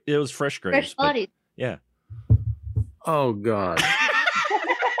grave. It was fresh graves. Fresh bodies. Yeah. Oh, God.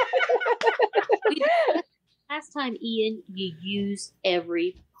 Last time, Ian, you use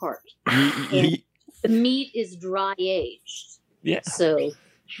every part. The meat is dry aged. Yeah. So.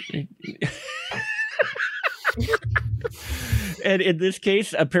 And in this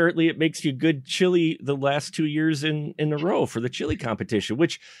case, apparently it makes you good chili the last 2 years in a row for the chili competition,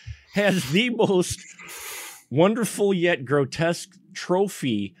 which has the most wonderful yet grotesque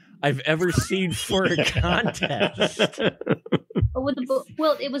trophy I've ever seen for a contest.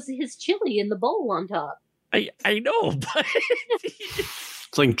 Well, it was his chili in the bowl on top. I know, but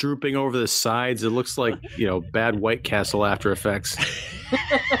it's like drooping over the sides. It looks like, bad White Castle After Effects.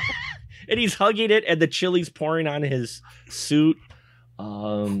 And he's hugging it, and the chili's pouring on his suit,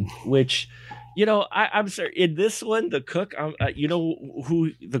 which, I'm sorry. In this one, the cook,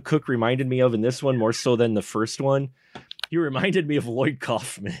 who the cook reminded me of in this one more so than the first one? He reminded me of Lloyd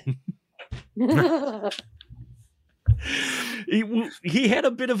Kaufman. He had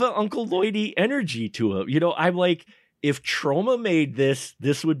a bit of an Uncle Lloyd-y energy to him. I'm like, if Troma made this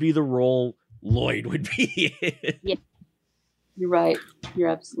would be the role Lloyd would be in. Yeah. You're right. You're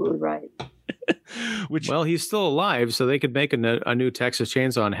absolutely right. Well, he's still alive, so they could make a new Texas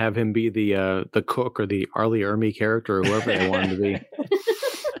Chainsaw and have him be the cook or the Arlie Ermey character or whoever they want him to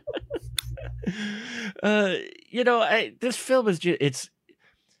be. This film is just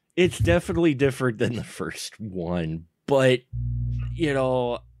it's definitely different than the first one, but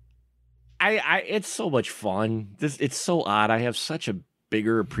it's so much fun. It's so odd. I have such a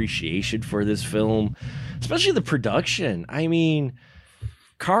bigger appreciation for this film, especially the production. I mean,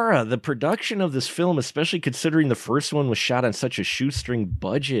 Kara, the production of this film, especially considering the first one was shot on such a shoestring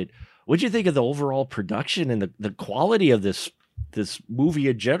budget. What'd you think of the overall production and the quality of this movie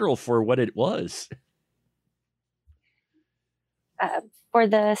in general for what it was? For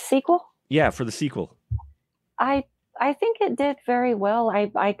the sequel? Yeah, for the sequel. I think it did very well.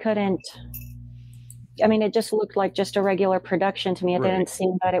 I couldn't. I mean, it just looked like just a regular production to me. It didn't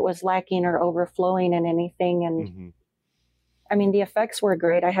seem that it was lacking or overflowing in anything. And I mean, the effects were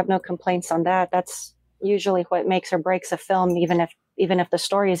great. I have no complaints on that. That's usually what makes or breaks a film, even if the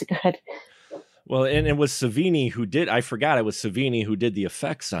story is good. Well, and it was Savini who did. I forgot it was Savini who did the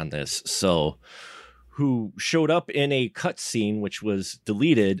effects on this. So, who showed up in a cutscene which was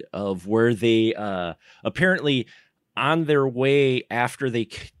deleted of where they apparently on their way after they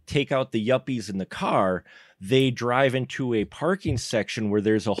take out the yuppies in the car, they drive into a parking section where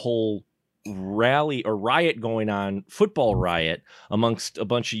there's a whole rally or riot going on, football riot amongst a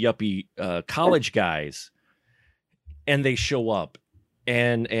bunch of yuppie college guys, and they show up,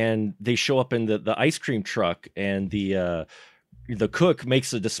 and they show up in the ice cream truck, and the cook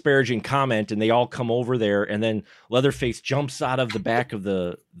makes a disparaging comment, and they all come over there, and then Leatherface jumps out of the back of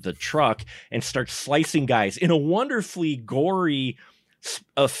the truck and starts slicing guys in a wonderfully gory,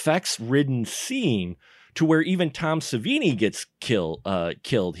 effects-ridden scene, to where even Tom Savini gets killed.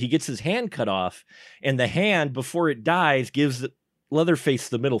 He gets his hand cut off, and the hand, before it dies, gives Leatherface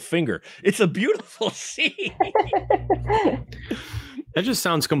the middle finger. It's a beautiful scene. That just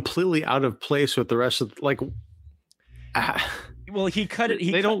sounds completely out of place with the rest of well, he cut it.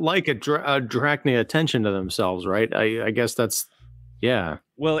 They don't like attracting attention to themselves, right? I guess that's, yeah.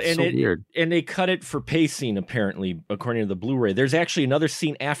 Well, and so weird. And they cut it for pacing, apparently, according to the Blu-ray. There's actually another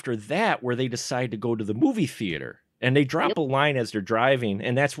scene after that where they decide to go to the movie theater, and they drop a line as they're driving,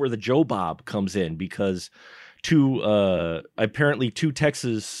 and that's where the Joe Bob comes in, because apparently two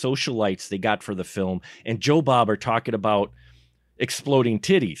Texas socialites they got for the film, and Joe Bob are talking about exploding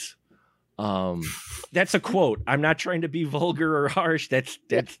titties. That's a quote. I'm not trying to be vulgar or harsh. That's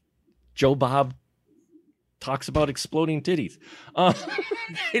Joe Bob talks about exploding titties,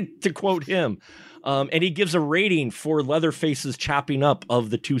 to quote him. And he gives a rating for Leatherface's chopping up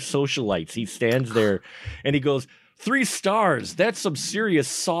of the two socialites. He stands there and he goes, 3 stars. That's some serious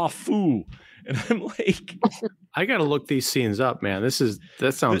saw foo. And I'm like, I got to look these scenes up, man.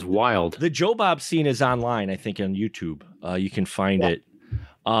 That sounds wild. The Joe Bob scene is online, I think, on YouTube. You can find it.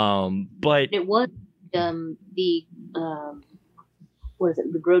 But it was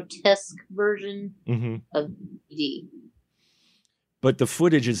the grotesque version of DVD. But the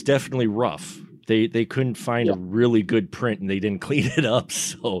footage is definitely rough. They couldn't find a really good print, and they didn't clean it up.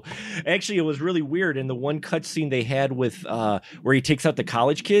 So actually, it was really weird. In the one cutscene they had with where he takes out the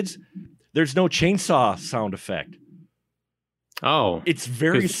college kids, there's no chainsaw sound effect. Oh, it's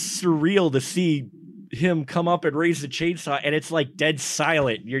very surreal to see him come up and raise the chainsaw, and it's like dead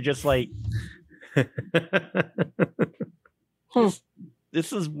silent. You're just like,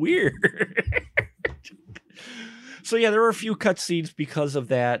 this is weird. So yeah, there were a few cut scenes because of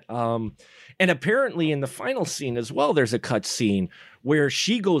that. And apparently in the final scene as well, there's a cut scene where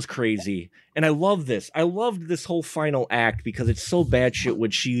she goes crazy. And I love this. I loved this whole final act because it's so bad shit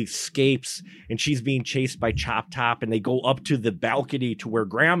when she escapes and she's being chased by Chop Top, and they go up to the balcony to where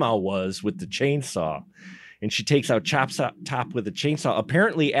Grandma was with the chainsaw. And she takes out Chop Top with a chainsaw.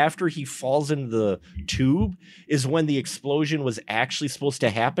 Apparently, after he falls into the tube is when the explosion was actually supposed to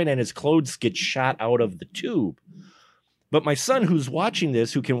happen, and his clothes get shot out of the tube. But my son, who's watching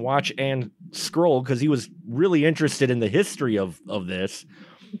this, who can watch and scroll because he was really interested in the history of this,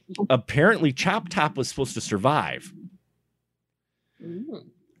 apparently Chop Top was supposed to survive.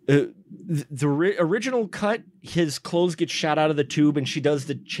 The original cut, his clothes get shot out of the tube, and she does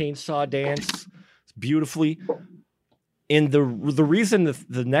the chainsaw dance beautifully. And the reason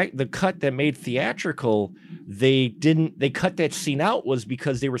the cut that made theatrical, they cut that scene out was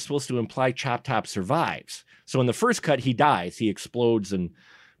because they were supposed to imply Chop Top survives. So in the first cut, he dies, he explodes,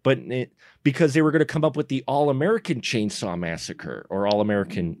 because they were going to come up with the All-American Chainsaw Massacre, or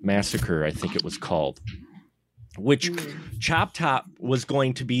All-American Massacre, I think it was called, which Chop Top was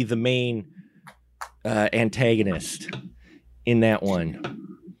going to be the main antagonist in that one.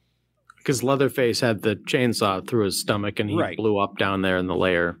 Because Leatherface had the chainsaw through his stomach, and he blew up down there in the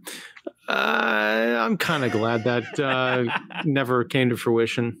lair. I'm kind of glad that never came to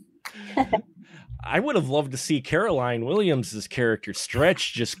fruition. I would have loved to see Caroline Williams' character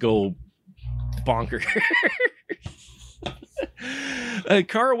Stretch just go bonkers.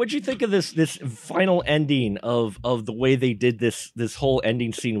 Cara, what'd you think of this final ending of the way they did this whole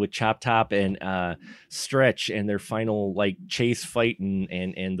ending scene with Chop Top and Stretch and their final like chase fight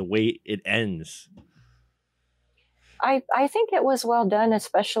and the way it ends? I think it was well done,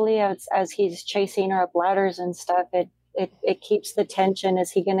 especially as he's chasing her up ladders and stuff. It keeps the tension.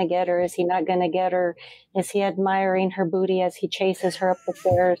 Is he going to get her? Is he not going to get her? Is he admiring her booty as he chases her up the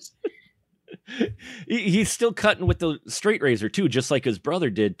stairs? He's still cutting with the straight razor too, just like his brother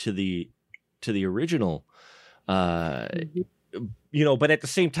did to the original. But at the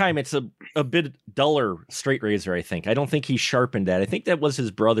same time, it's a bit duller straight razor. I think. I don't think he sharpened that. I think that was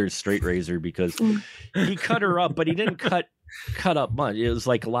his brother's straight razor because he cut her up, but he didn't cut up much. It was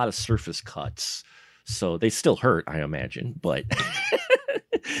like a lot of surface cuts. So they still hurt, I imagine. But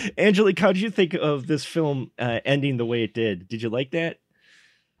Angelique, how did you think of this film ending the way it did? Did you like that?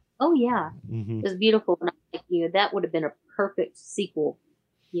 Oh yeah, It was beautiful, and that would have been a perfect sequel.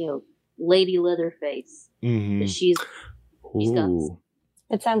 Lady Leatherface. Mm-hmm. She's got.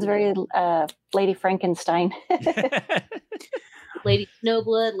 It sounds very Lady Frankenstein. Lady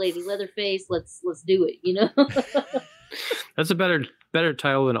Snowblood, Lady Leatherface. Let's do it. You know. That's a better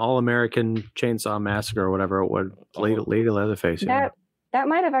title than All American Chainsaw Massacre or whatever it would. Lady Leatherface. Yeah. That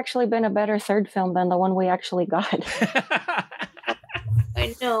might have actually been a better third film than the one we actually got.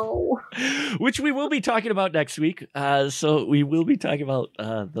 I know. Which we will be talking about next week. So we will be talking about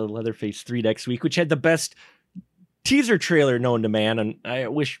the Leatherface 3 next week, which had the best teaser trailer known to man. And I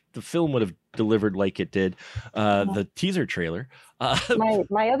wish the film would have delivered like it did. The teaser trailer.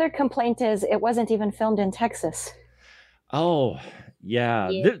 My other complaint is it wasn't even filmed in Texas. Oh, yeah.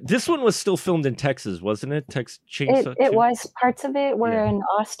 This one was still filmed in Texas, wasn't it? Chainsaw It was. Parts of it were in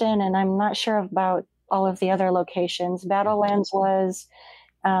Austin, and I'm not sure about all of the other locations. Battlelands was,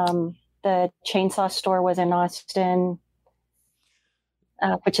 the Chainsaw store was in Austin,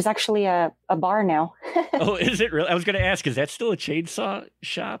 which is actually a bar now. Oh, is it really? I was going to ask, is that still a chainsaw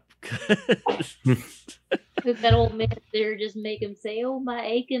shop? That old man there just make him say, "Oh, my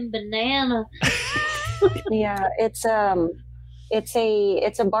aching banana." Yeah, it's a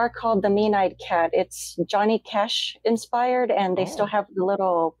bar called the Mean-Eyed Cat. It's Johnny Cash inspired, and they still have the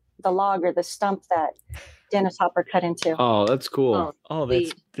log or the stump that Dennis Hopper cut into. Oh, that's cool. Oh,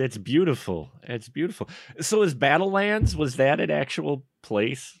 that's beautiful. That's beautiful. So is Battlelands, was that an actual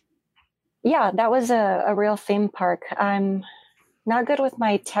place? Yeah, that was a real theme park. I'm not good with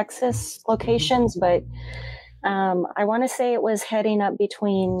my Texas locations, but I want to say it was heading up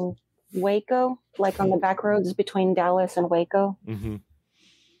between Waco, like on the back roads between Dallas and Waco. Mm-hmm.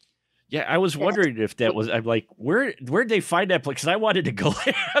 Yeah, I was wondering if that was. I'm like, where'd they find that place? Because I wanted to go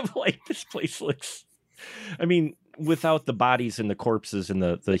there. I'm like, this place looks. I mean, without the bodies and the corpses and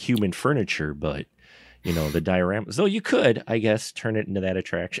the human furniture, but you know, the dioramas. Though you could, I guess, turn it into that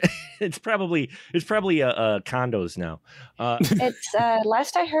attraction. it's probably condos now. It's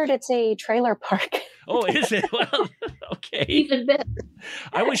last I heard, it's a trailer park. Oh, is it? Well, okay. Even better.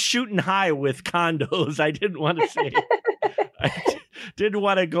 I was shooting high with condos. I didn't want to say. I didn't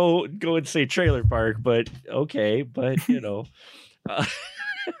want to go and say trailer park, but okay. But you know.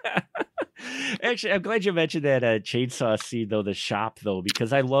 Actually, I'm glad you mentioned that chainsaw scene, though, the shop, though,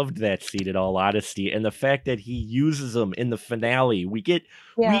 because I loved that scene in all honesty. And the fact that he uses them in the finale, we get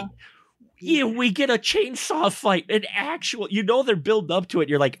a chainsaw fight, an actual, you know, they're building up to it.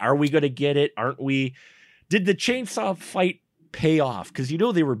 You're like, are we going to get it? Aren't we? Did the chainsaw fight pay off? Because you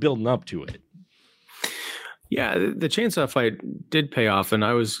know they were building up to it. Yeah, the chainsaw fight did pay off, and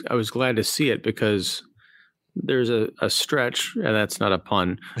I was glad to see it because there's a stretch, and that's not a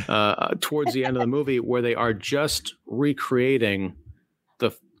pun, towards the end of the movie where they are just recreating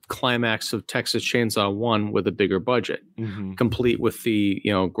the climax of Texas Chainsaw 1 with a bigger budget, complete with the,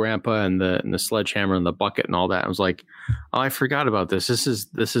 you know, grandpa and the sledgehammer and the bucket and all that. I was like, oh, I forgot about this. This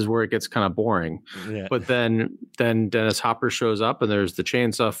is where it gets kind of boring. Yeah. But then Dennis Hopper shows up, and there's the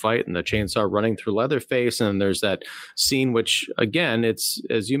chainsaw fight and the chainsaw running through Leatherface, and there's that scene which, again, it's,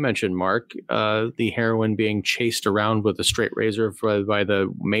 as you mentioned, Mark, the heroine being chased around with a straight razor by the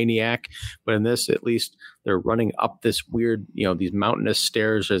maniac. But in this, at least, they're running up this weird, you know, these mountainous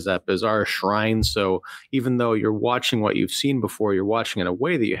stairs. There's that bizarre shrine. So even though you're watching what you've seen before, you're watching in a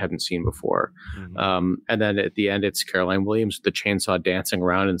way that you hadn't seen before. And then at the end, it's Caroline Williams with the chainsaw dancing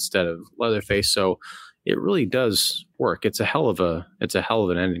around instead of Leatherface. So it really does work. It's a hell of an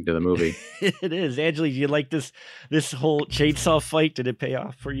ending to the movie. It is. Angela, do you like this whole chainsaw fight? Did it pay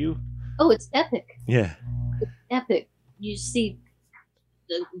off for you? Oh, it's epic. Yeah. It's epic. You see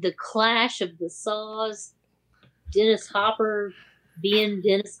the clash of the saws, Dennis Hopper being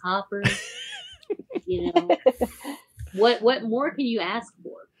Dennis Hopper. You know, what more can you ask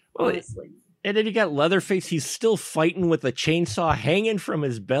for? Honestly. And then you got Leatherface. He's still fighting with a chainsaw hanging from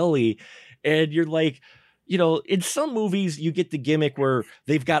his belly, and you're like, you know, in some movies you get the gimmick where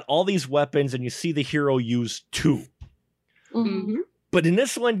they've got all these weapons, and you see the hero use two. Mm-hmm. But in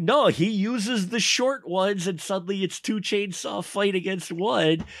this one, no, he uses the short ones, and suddenly it's two chainsaw fight against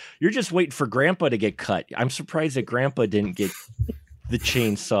one. You're just waiting for Grandpa to get cut. I'm surprised that Grandpa didn't get the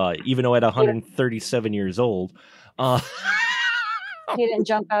chainsaw, even though at 137 years old. He didn't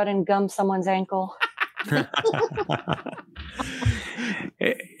jump out and gum someone's ankle.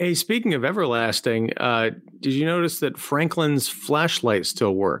 Hey, speaking of everlasting, did you notice that Franklin's flashlight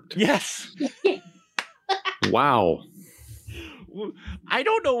still worked? Yes. Wow. I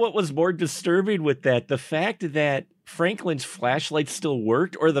don't know what was more disturbing with that, the fact that Franklin's flashlight still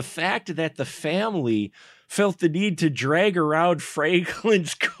worked, or the fact that the family felt the need to drag around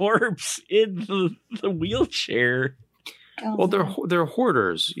Franklin's corpse in the wheelchair. Oh, Well, man. they're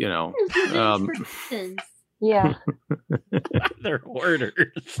hoarders, you know. Yeah. They're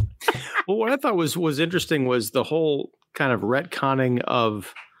hoarders. Well, what I thought was interesting was the whole kind of retconning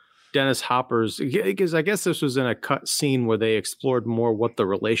of Dennis Hopper's, because I guess this was in a cut scene where they explored more what the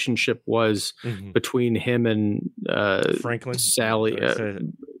relationship was between him and Franklin, Sally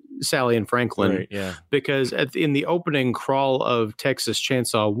and Franklin. Right, yeah. Because in the opening crawl of Texas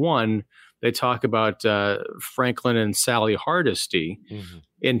Chainsaw 1, they talk about Franklin and Sally Hardesty. Mm-hmm.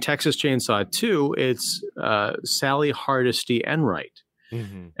 In Texas Chainsaw 2, it's Sally Hardesty Enright.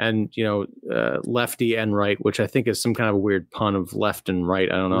 Mm-hmm. And, you know, Lefty Enright, which I think is some kind of a weird pun of left and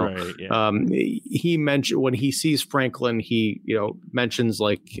right. I don't know. Right, yeah. He mentioned when he sees Franklin, he, you know, mentions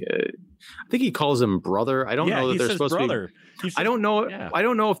like, I think he calls him brother. I don't know that they're supposed to be. I don't know. Yeah. I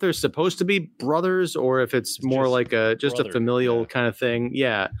don't know if they're supposed to be brothers or if it's more like just a familial kind of thing.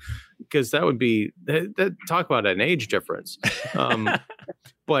 Yeah. Because that would be that talk about an age difference.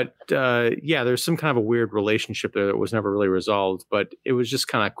 But yeah, there's some kind of a weird relationship there that was never really resolved. But it was just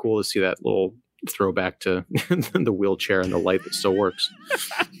kind of cool to see that little throwback to the wheelchair and the light that still works.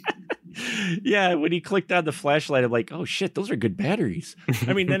 Yeah, when he clicked on the flashlight, I'm like, oh shit, those are good batteries.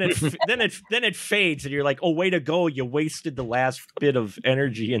 I mean, then it fades, and you're like, oh, way to go, you wasted the last bit of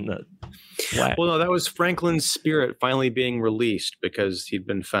energy in the flash. Well, no, that was Franklin's spirit finally being released because he'd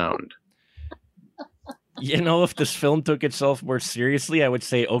been found. You know, if this film took itself more seriously, I would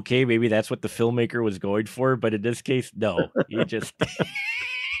say, okay, maybe that's what the filmmaker was going for. But in this case, no, he just,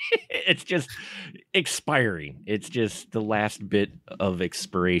 it's just expiring. It's just the last bit of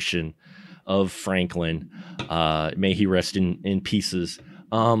expiration of Franklin. May he rest in pieces.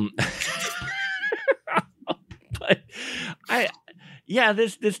 But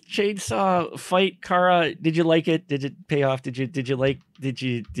this chainsaw fight, Kara, did you like it? Did it pay off? Did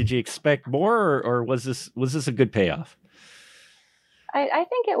you expect more, or was this a good payoff? I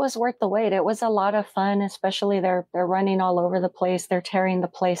think it was worth the wait. It was a lot of fun, especially they're running all over the place. They're tearing the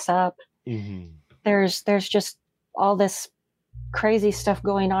place up. Mm-hmm. There's just all this crazy stuff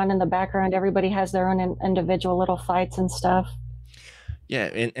going on in the background. Everybody has their own individual little fights and stuff. Yeah,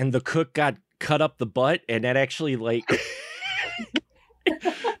 and the cook got cut up the butt, and that actually like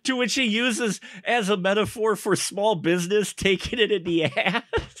to which he uses as a metaphor for small business, taking it in the ass.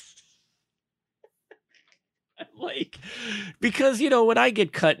 Like, because, you know, when I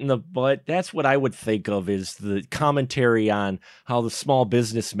get cut in the butt, that's what I would think of is the commentary on how the small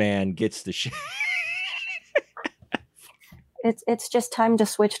businessman gets the shit. It's just time to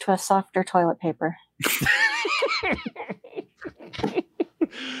switch to a softer toilet paper.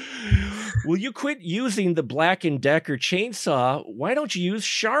 Will you quit using the Black & Decker chainsaw? Why don't you use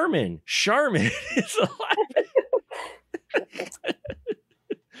Charmin? Charmin is a lot.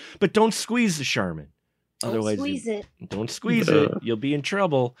 But don't squeeze the Charmin. Otherwise, don't squeeze it. You'll be in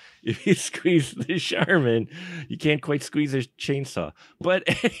trouble if you squeeze the Charmin. You can't quite squeeze a chainsaw. But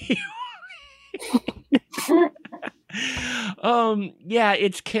yeah,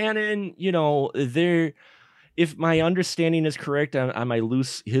 it's canon. You know, if my understanding is correct on my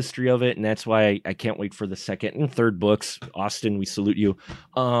loose history of it, and that's why I can't wait for the second and third books. Austin, we salute you.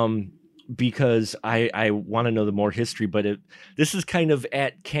 Because I want to know the more history, but this is kind of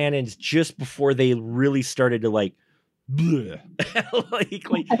at canons just before they really started to like they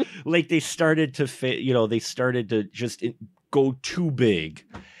started to fit, you know, they started to just go too big.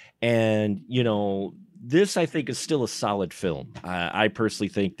 And, you know, this I think is still a solid film. I personally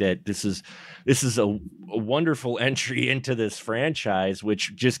think that this is a wonderful entry into this franchise,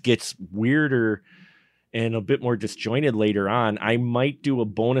 which just gets weirder and a bit more disjointed later on. I might do a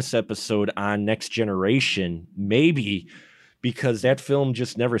bonus episode on Next Generation, maybe, because that film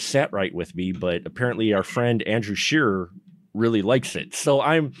just never sat right with me, but apparently our friend Andrew Shearer really likes it. So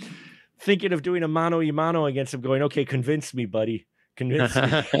I'm thinking of doing a mano-a-mano against him, going, okay, convince me, buddy. Convince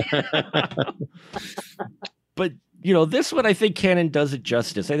me. But, you know, this one, I think canon does it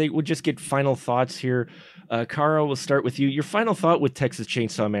justice. I think we'll just get final thoughts here. Kara, we'll start with you. Your final thought with Texas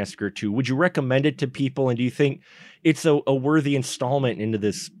Chainsaw Massacre 2. Would you recommend it to people? And do you think it's a worthy installment into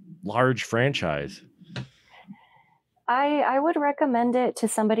this large franchise? I would recommend it to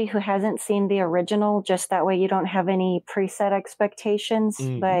somebody who hasn't seen the original, just that way you don't have any preset expectations.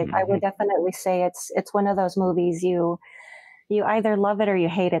 Mm-hmm. But I would definitely say it's one of those movies you either love it or you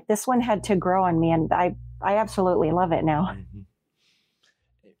hate it. This one had to grow on me, and I absolutely love it now. Mm-hmm.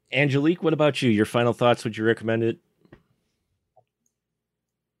 Angelique, what about you? Your final thoughts? Would you recommend it?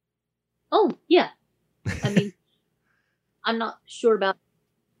 Oh, yeah. I mean, I'm not sure about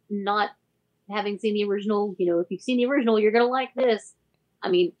not having seen the original. You know, if you've seen the original, you're going to like this. I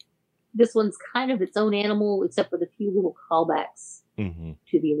mean, this one's kind of its own animal, except for the few little callbacks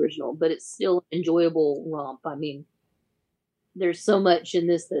to the original. But it's still an enjoyable romp. I mean, there's so much in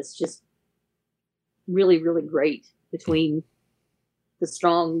this that's just really, really great between the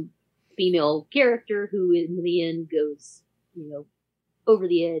strong female character who in the end goes, over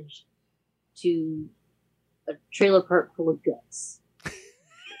the edge to a trailer park full of guts.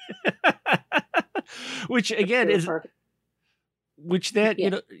 Which again is which that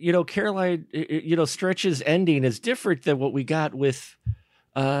Caroline Stretch's ending is different than what we got with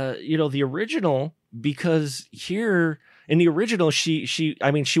the original, because here in the original she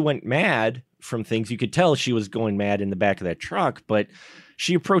went mad from things. You could tell she was going mad in the back of that truck, but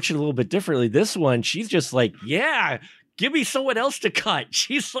she approached it a little bit differently. This one, she's just like, yeah, give me someone else to cut.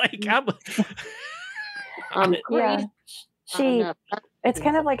 She's like, yeah. It's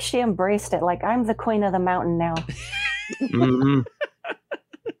kind of like she embraced it. Like, I'm the queen of the mountain now. Mm-hmm.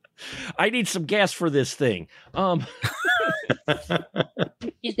 I need some gas for this thing.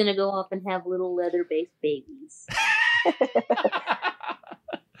 She's gonna go off and have little leather-based babies.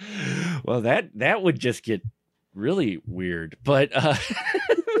 Well, that would just get really weird. But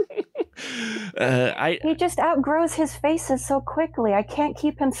he just outgrows his faces so quickly. I can't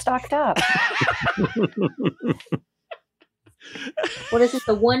keep him stocked up. What is it,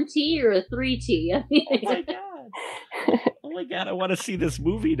 the 1T or a 3T? I mean, oh my god! Oh my god! I want to see this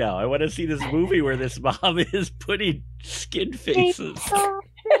movie now. I want to see this movie where this mom is putting skin faces.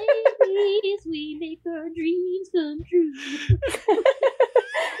 Babies, we make our dreams come true.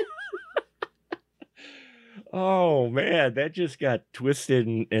 Oh man, that just got twisted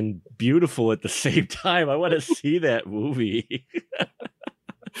and beautiful at the same time. I want to see that movie.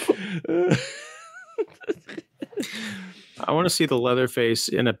 I want to see the Leatherface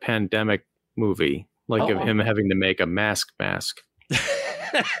in a pandemic movie, like of him having to make a mask.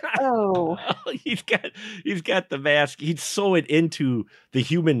 Oh, he's got the mask. He'd sew it into the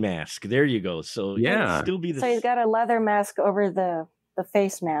human mask. There you go. So yeah, still be the. So he's got a leather mask over the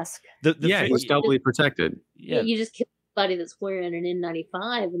face mask. He's doubly protected. Yeah, you just kill somebody that's wearing an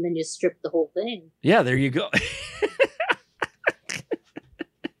N95 and then just strip the whole thing. Yeah, there you go.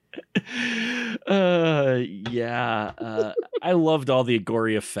 I loved all the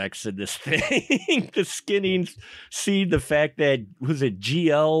gory effects in this thing. The skinning scene, the fact that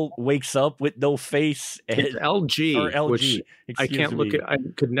GL wakes up with no face. It's LG, or LG. Which I can't look at. I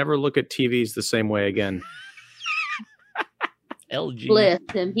could never look at TVs the same way again. LG. Bless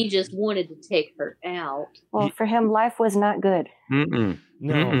him. He just wanted to take her out. Well, for him, life was not good. Mm-mm.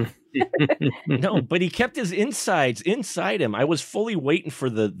 No. No, but he kept his insides inside him. I was fully waiting for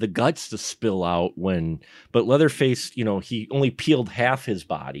the guts to spill out but Leatherface, he only peeled half his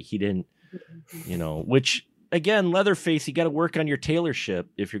body. He didn't, which again, Leatherface, you got to work on your tailorship.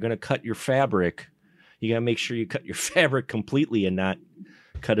 If you're going to cut your fabric, you got to make sure you cut your fabric completely and not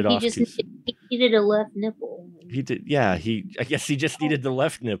cut it off. He needed a left nipple. He did. Yeah. I guess he just needed the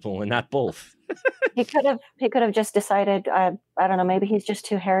left nipple and not both. He could have just decided, I don't know, maybe he's just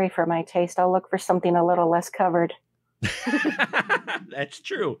too hairy for my taste. I'll look for something a little less covered. That's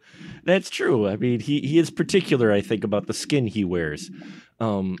true. I mean, he is particular, I think, about the skin he wears.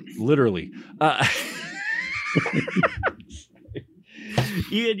 Literally.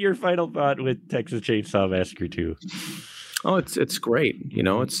 Ian, your final thought with Texas Chainsaw Massacre 2. Oh, it's great.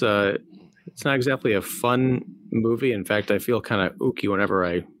 It's not exactly a fun movie. In fact, I feel kind of ooky whenever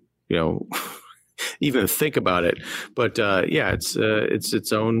I, even think about it. But it's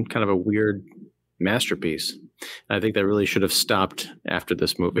its own kind of a weird masterpiece. I think they really should have stopped after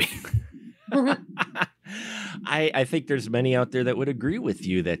this movie. I think there's many out there that would agree with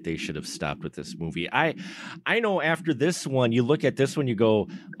you that they should have stopped with this movie. I know after this one, you look at this one, you go,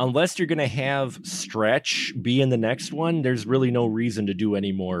 unless you're going to have Stretch be in the next one, there's really no reason to do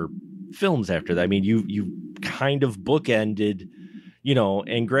any more films after that. I mean, you kind of bookended,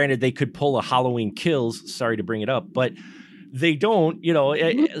 and granted they could pull a Halloween Kills, sorry to bring it up, but they don't,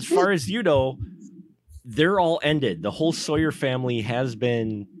 as far as they're all ended. The whole Sawyer family has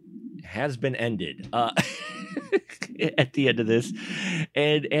been ended at the end of this,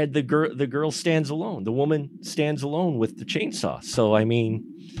 and the girl stands alone. The woman stands alone with the chainsaw. So I mean,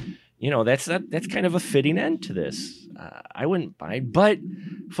 that's kind of a fitting end to this. I wouldn't mind, but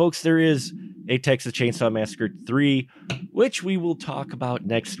folks, there is a Texas Chainsaw Massacre 3, which we will talk about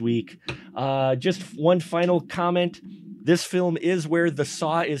next week. Just one final comment: this film is where the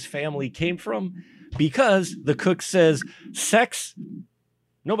Saw is family came from, because the cook says sex.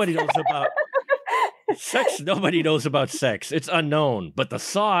 Nobody knows about sex. Nobody knows about sex. It's unknown, but the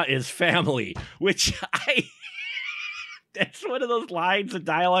Saw is family, which That's one of those lines of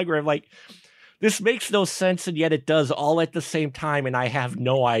dialogue where I'm like, this makes no sense, and yet it does all at the same time, and I have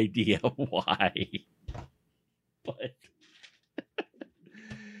no idea why. But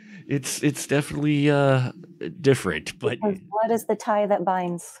it's definitely different. But Because blood is the tie that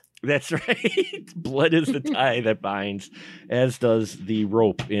binds. that's right. Blood is the tie that binds, as does the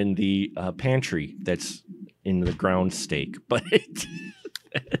rope in the pantry that's in the ground stake. But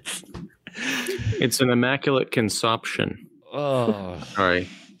It's an immaculate consumption. oh, Sorry.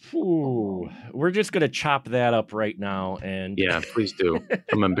 ooh, we're just gonna chop that up right now, and Yeah, please do.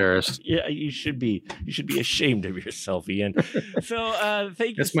 I'm embarrassed. yeah, you should be ashamed of yourself, Ian. So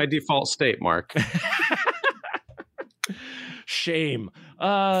thank you. That's my default state, Mark. Shame.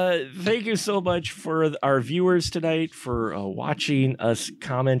 Thank you so much for our viewers tonight for watching us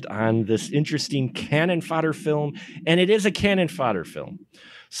comment on this interesting cannon fodder film, and it is a cannon fodder film.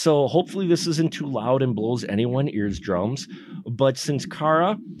 So hopefully this isn't too loud and blows anyone eardrums. But since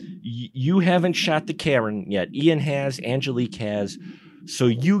Kara, you haven't shot the cannon yet, Ian has, Angelique has, so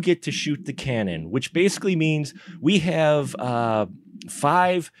you get to shoot the cannon, which basically means we have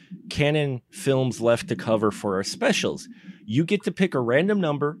 5 cannon films left to cover for our specials. You get to pick a random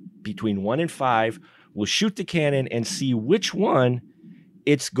number between 1 and 5. We'll shoot the cannon and see which one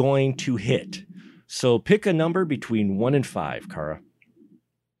it's going to hit. So pick a number between 1 and 5, Kara.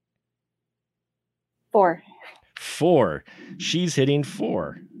 4. 4. She's hitting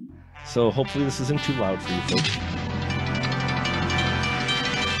 4. So hopefully this isn't too loud for you folks.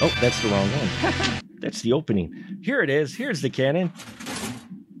 Oh, that's the wrong one. That's the opening. Here it is. Here's the cannon.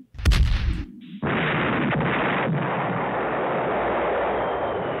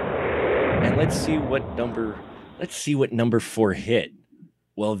 And let's see what number 4 hit.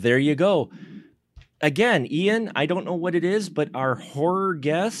 Well, there you go. Again, Ian, I don't know what it is, but our horror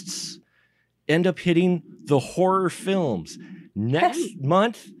guests end up hitting the horror films. Next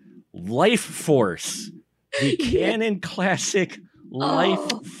month, Life Force, the canon classic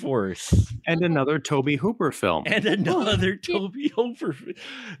Life Force. And another Toby Hooper film. And another Toby Hooper.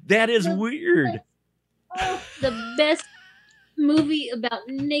 That is weird. The best movie about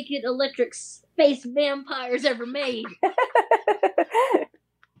naked electric space vampires ever made.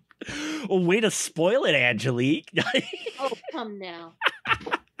 Oh, way to spoil it, Angelique. Oh, come now.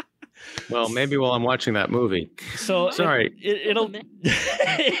 Well, maybe while I'm watching that movie. So sorry, it'll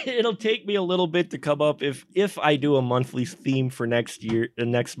take me a little bit to come up if I do a monthly theme for next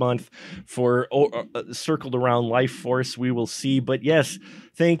month for circled around Life Force. We will see. But yes,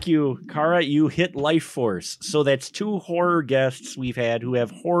 thank you, Kara. You hit Life Force. So that's 2 horror guests we've had who have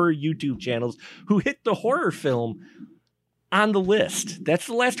horror YouTube channels who hit the horror film on the list. That's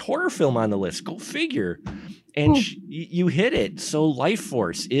the last horror film on the list. Go figure. And you hit it. So Life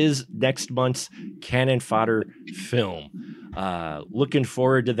Force is next month's cannon fodder film. Looking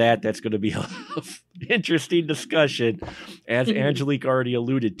forward to that. That's going to be an interesting discussion, as Angelique already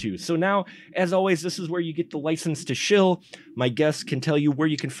alluded to. So now, as always, this is where you get the license to shill. My guests can tell you where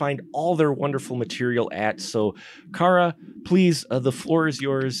you can find all their wonderful material at. So, Kara, please, the floor is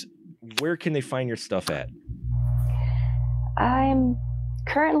yours. Where can they find your stuff at? I'm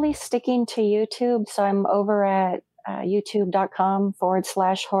currently sticking to YouTube, so I'm over at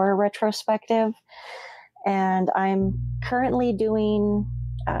youtube.com/horror retrospective. And I'm currently doing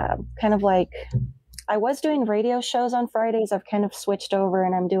kind of like, I was doing radio shows on Fridays. I've kind of switched over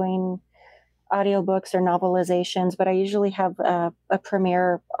and I'm doing audiobooks or novelizations, but I usually have a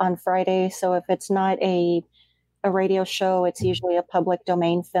premiere on Friday. So if it's not a radio show, it's usually a public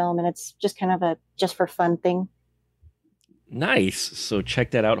domain film, and it's just kind of a just for fun thing. Nice. So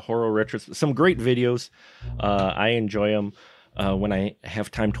check that out. Horror Retro. Some great videos. I enjoy them when I have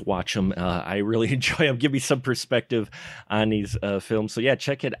time to watch them. I really enjoy them. Give me some perspective on these films. So yeah,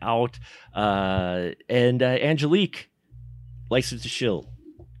 check it out. And Angelique, license to shill.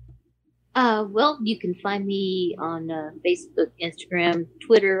 Well, you can find me on Facebook, Instagram,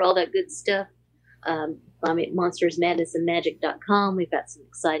 Twitter, all that good stuff. I'm at monstersmadnessandmagic.com. We've got some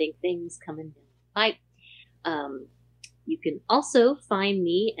exciting things coming down the pipe. You can also find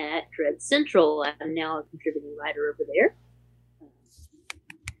me at Dread Central. I'm now a contributing writer over there.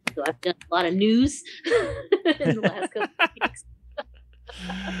 So I've done a lot of news in the last couple of weeks.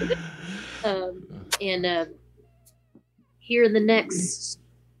 Here in the next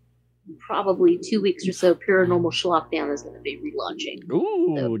probably 2 weeks or so, Paranormal Schlockdown is going to be relaunching.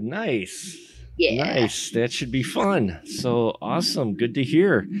 Ooh, so, nice. Yeah. Nice. That should be fun. So awesome. Good to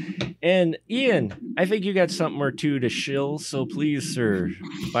hear. And Ian, I think you got something or two to shill. So please, sir,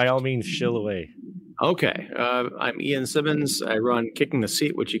 by all means, shill away. Okay. I'm Ian Simmons. I run Kicking the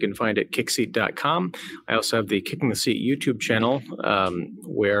Seat, which you can find at kickseat.com. I also have the Kicking the Seat YouTube channel,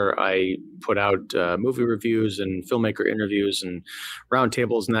 where I put out movie reviews and filmmaker interviews and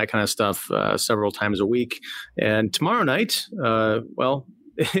roundtables and that kind of stuff several times a week. And tomorrow night, it'll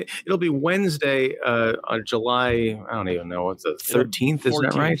be Wednesday on July, I don't even know, it's the 13th, is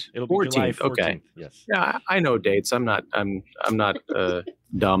that right? It'll be 14th. July 14th. Okay. Yes. Yeah, I know dates. I'm not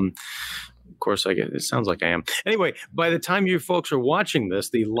dumb. Of course, it sounds like I am. Anyway, by the time you folks are watching this,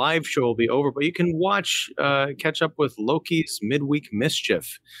 the live show will be over, but you can catch up with Loki's Midweek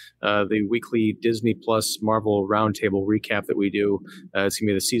Mischief, the weekly Disney Plus Marvel Roundtable recap that we do. It's going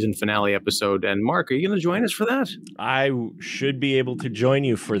to be the season finale episode. And Mark, are you going to join us for that? I should be able to join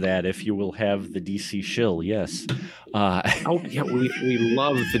you for that if you will have the DC shill, yes. We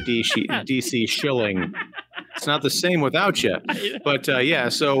love the DC shilling. It's not the same without you. But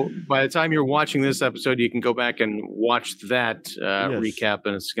so by the time you're watching this episode, you can go back and watch that recap,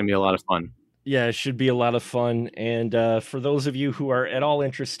 and it's going to be a lot of fun. Yeah, it should be a lot of fun. And for those of you who are at all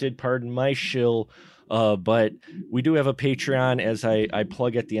interested, pardon my shill, but we do have a Patreon, as I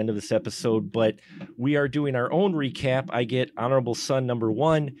plug at the end of this episode, but we are doing our own recap. I get Honorable Son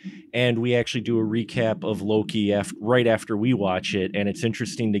 #1, and we actually do a recap of Loki right after we watch it. And it's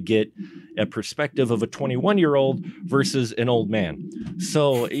interesting to get a perspective of a 21-year-old versus an old man.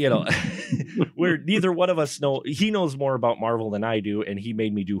 So, where neither one of us know, he knows more about Marvel than I do, and he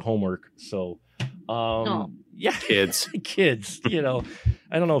made me do homework. So, yeah, kids,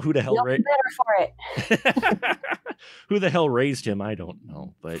 I don't know who the hell better for it. Who the hell raised him? I don't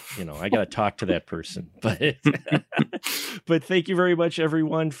know, but I got to talk to that person. But but thank you very much,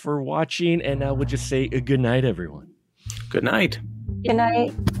 everyone, for watching, and we'll just say good night, everyone. Good night. Good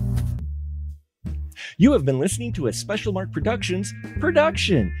night. You have been listening to a Special Mark Productions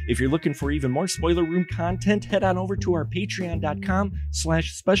production. If you're looking for even more Spoiler Room content, head on over to our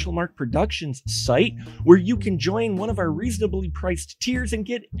patreon.com/Special Mark Productions site, where you can join one of our reasonably priced tiers and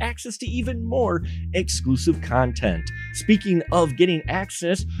get access to even more exclusive content. Speaking of getting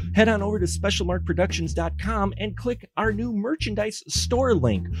access, head on over to specialmarkproductions.com and click our new merchandise store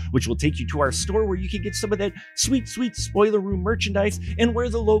link, which will take you to our store where you can get some of that sweet, sweet Spoiler Room merchandise and wear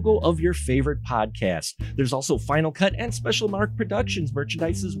the logo of your favorite podcast. There's also Final Cut and Special Mark Productions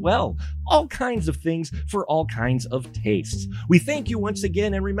merchandise as well. All kinds of things for all kinds of tastes. We thank you once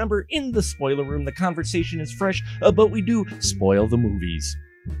again, and remember, in the Spoiler Room, the conversation is fresh, but we do spoil the movies.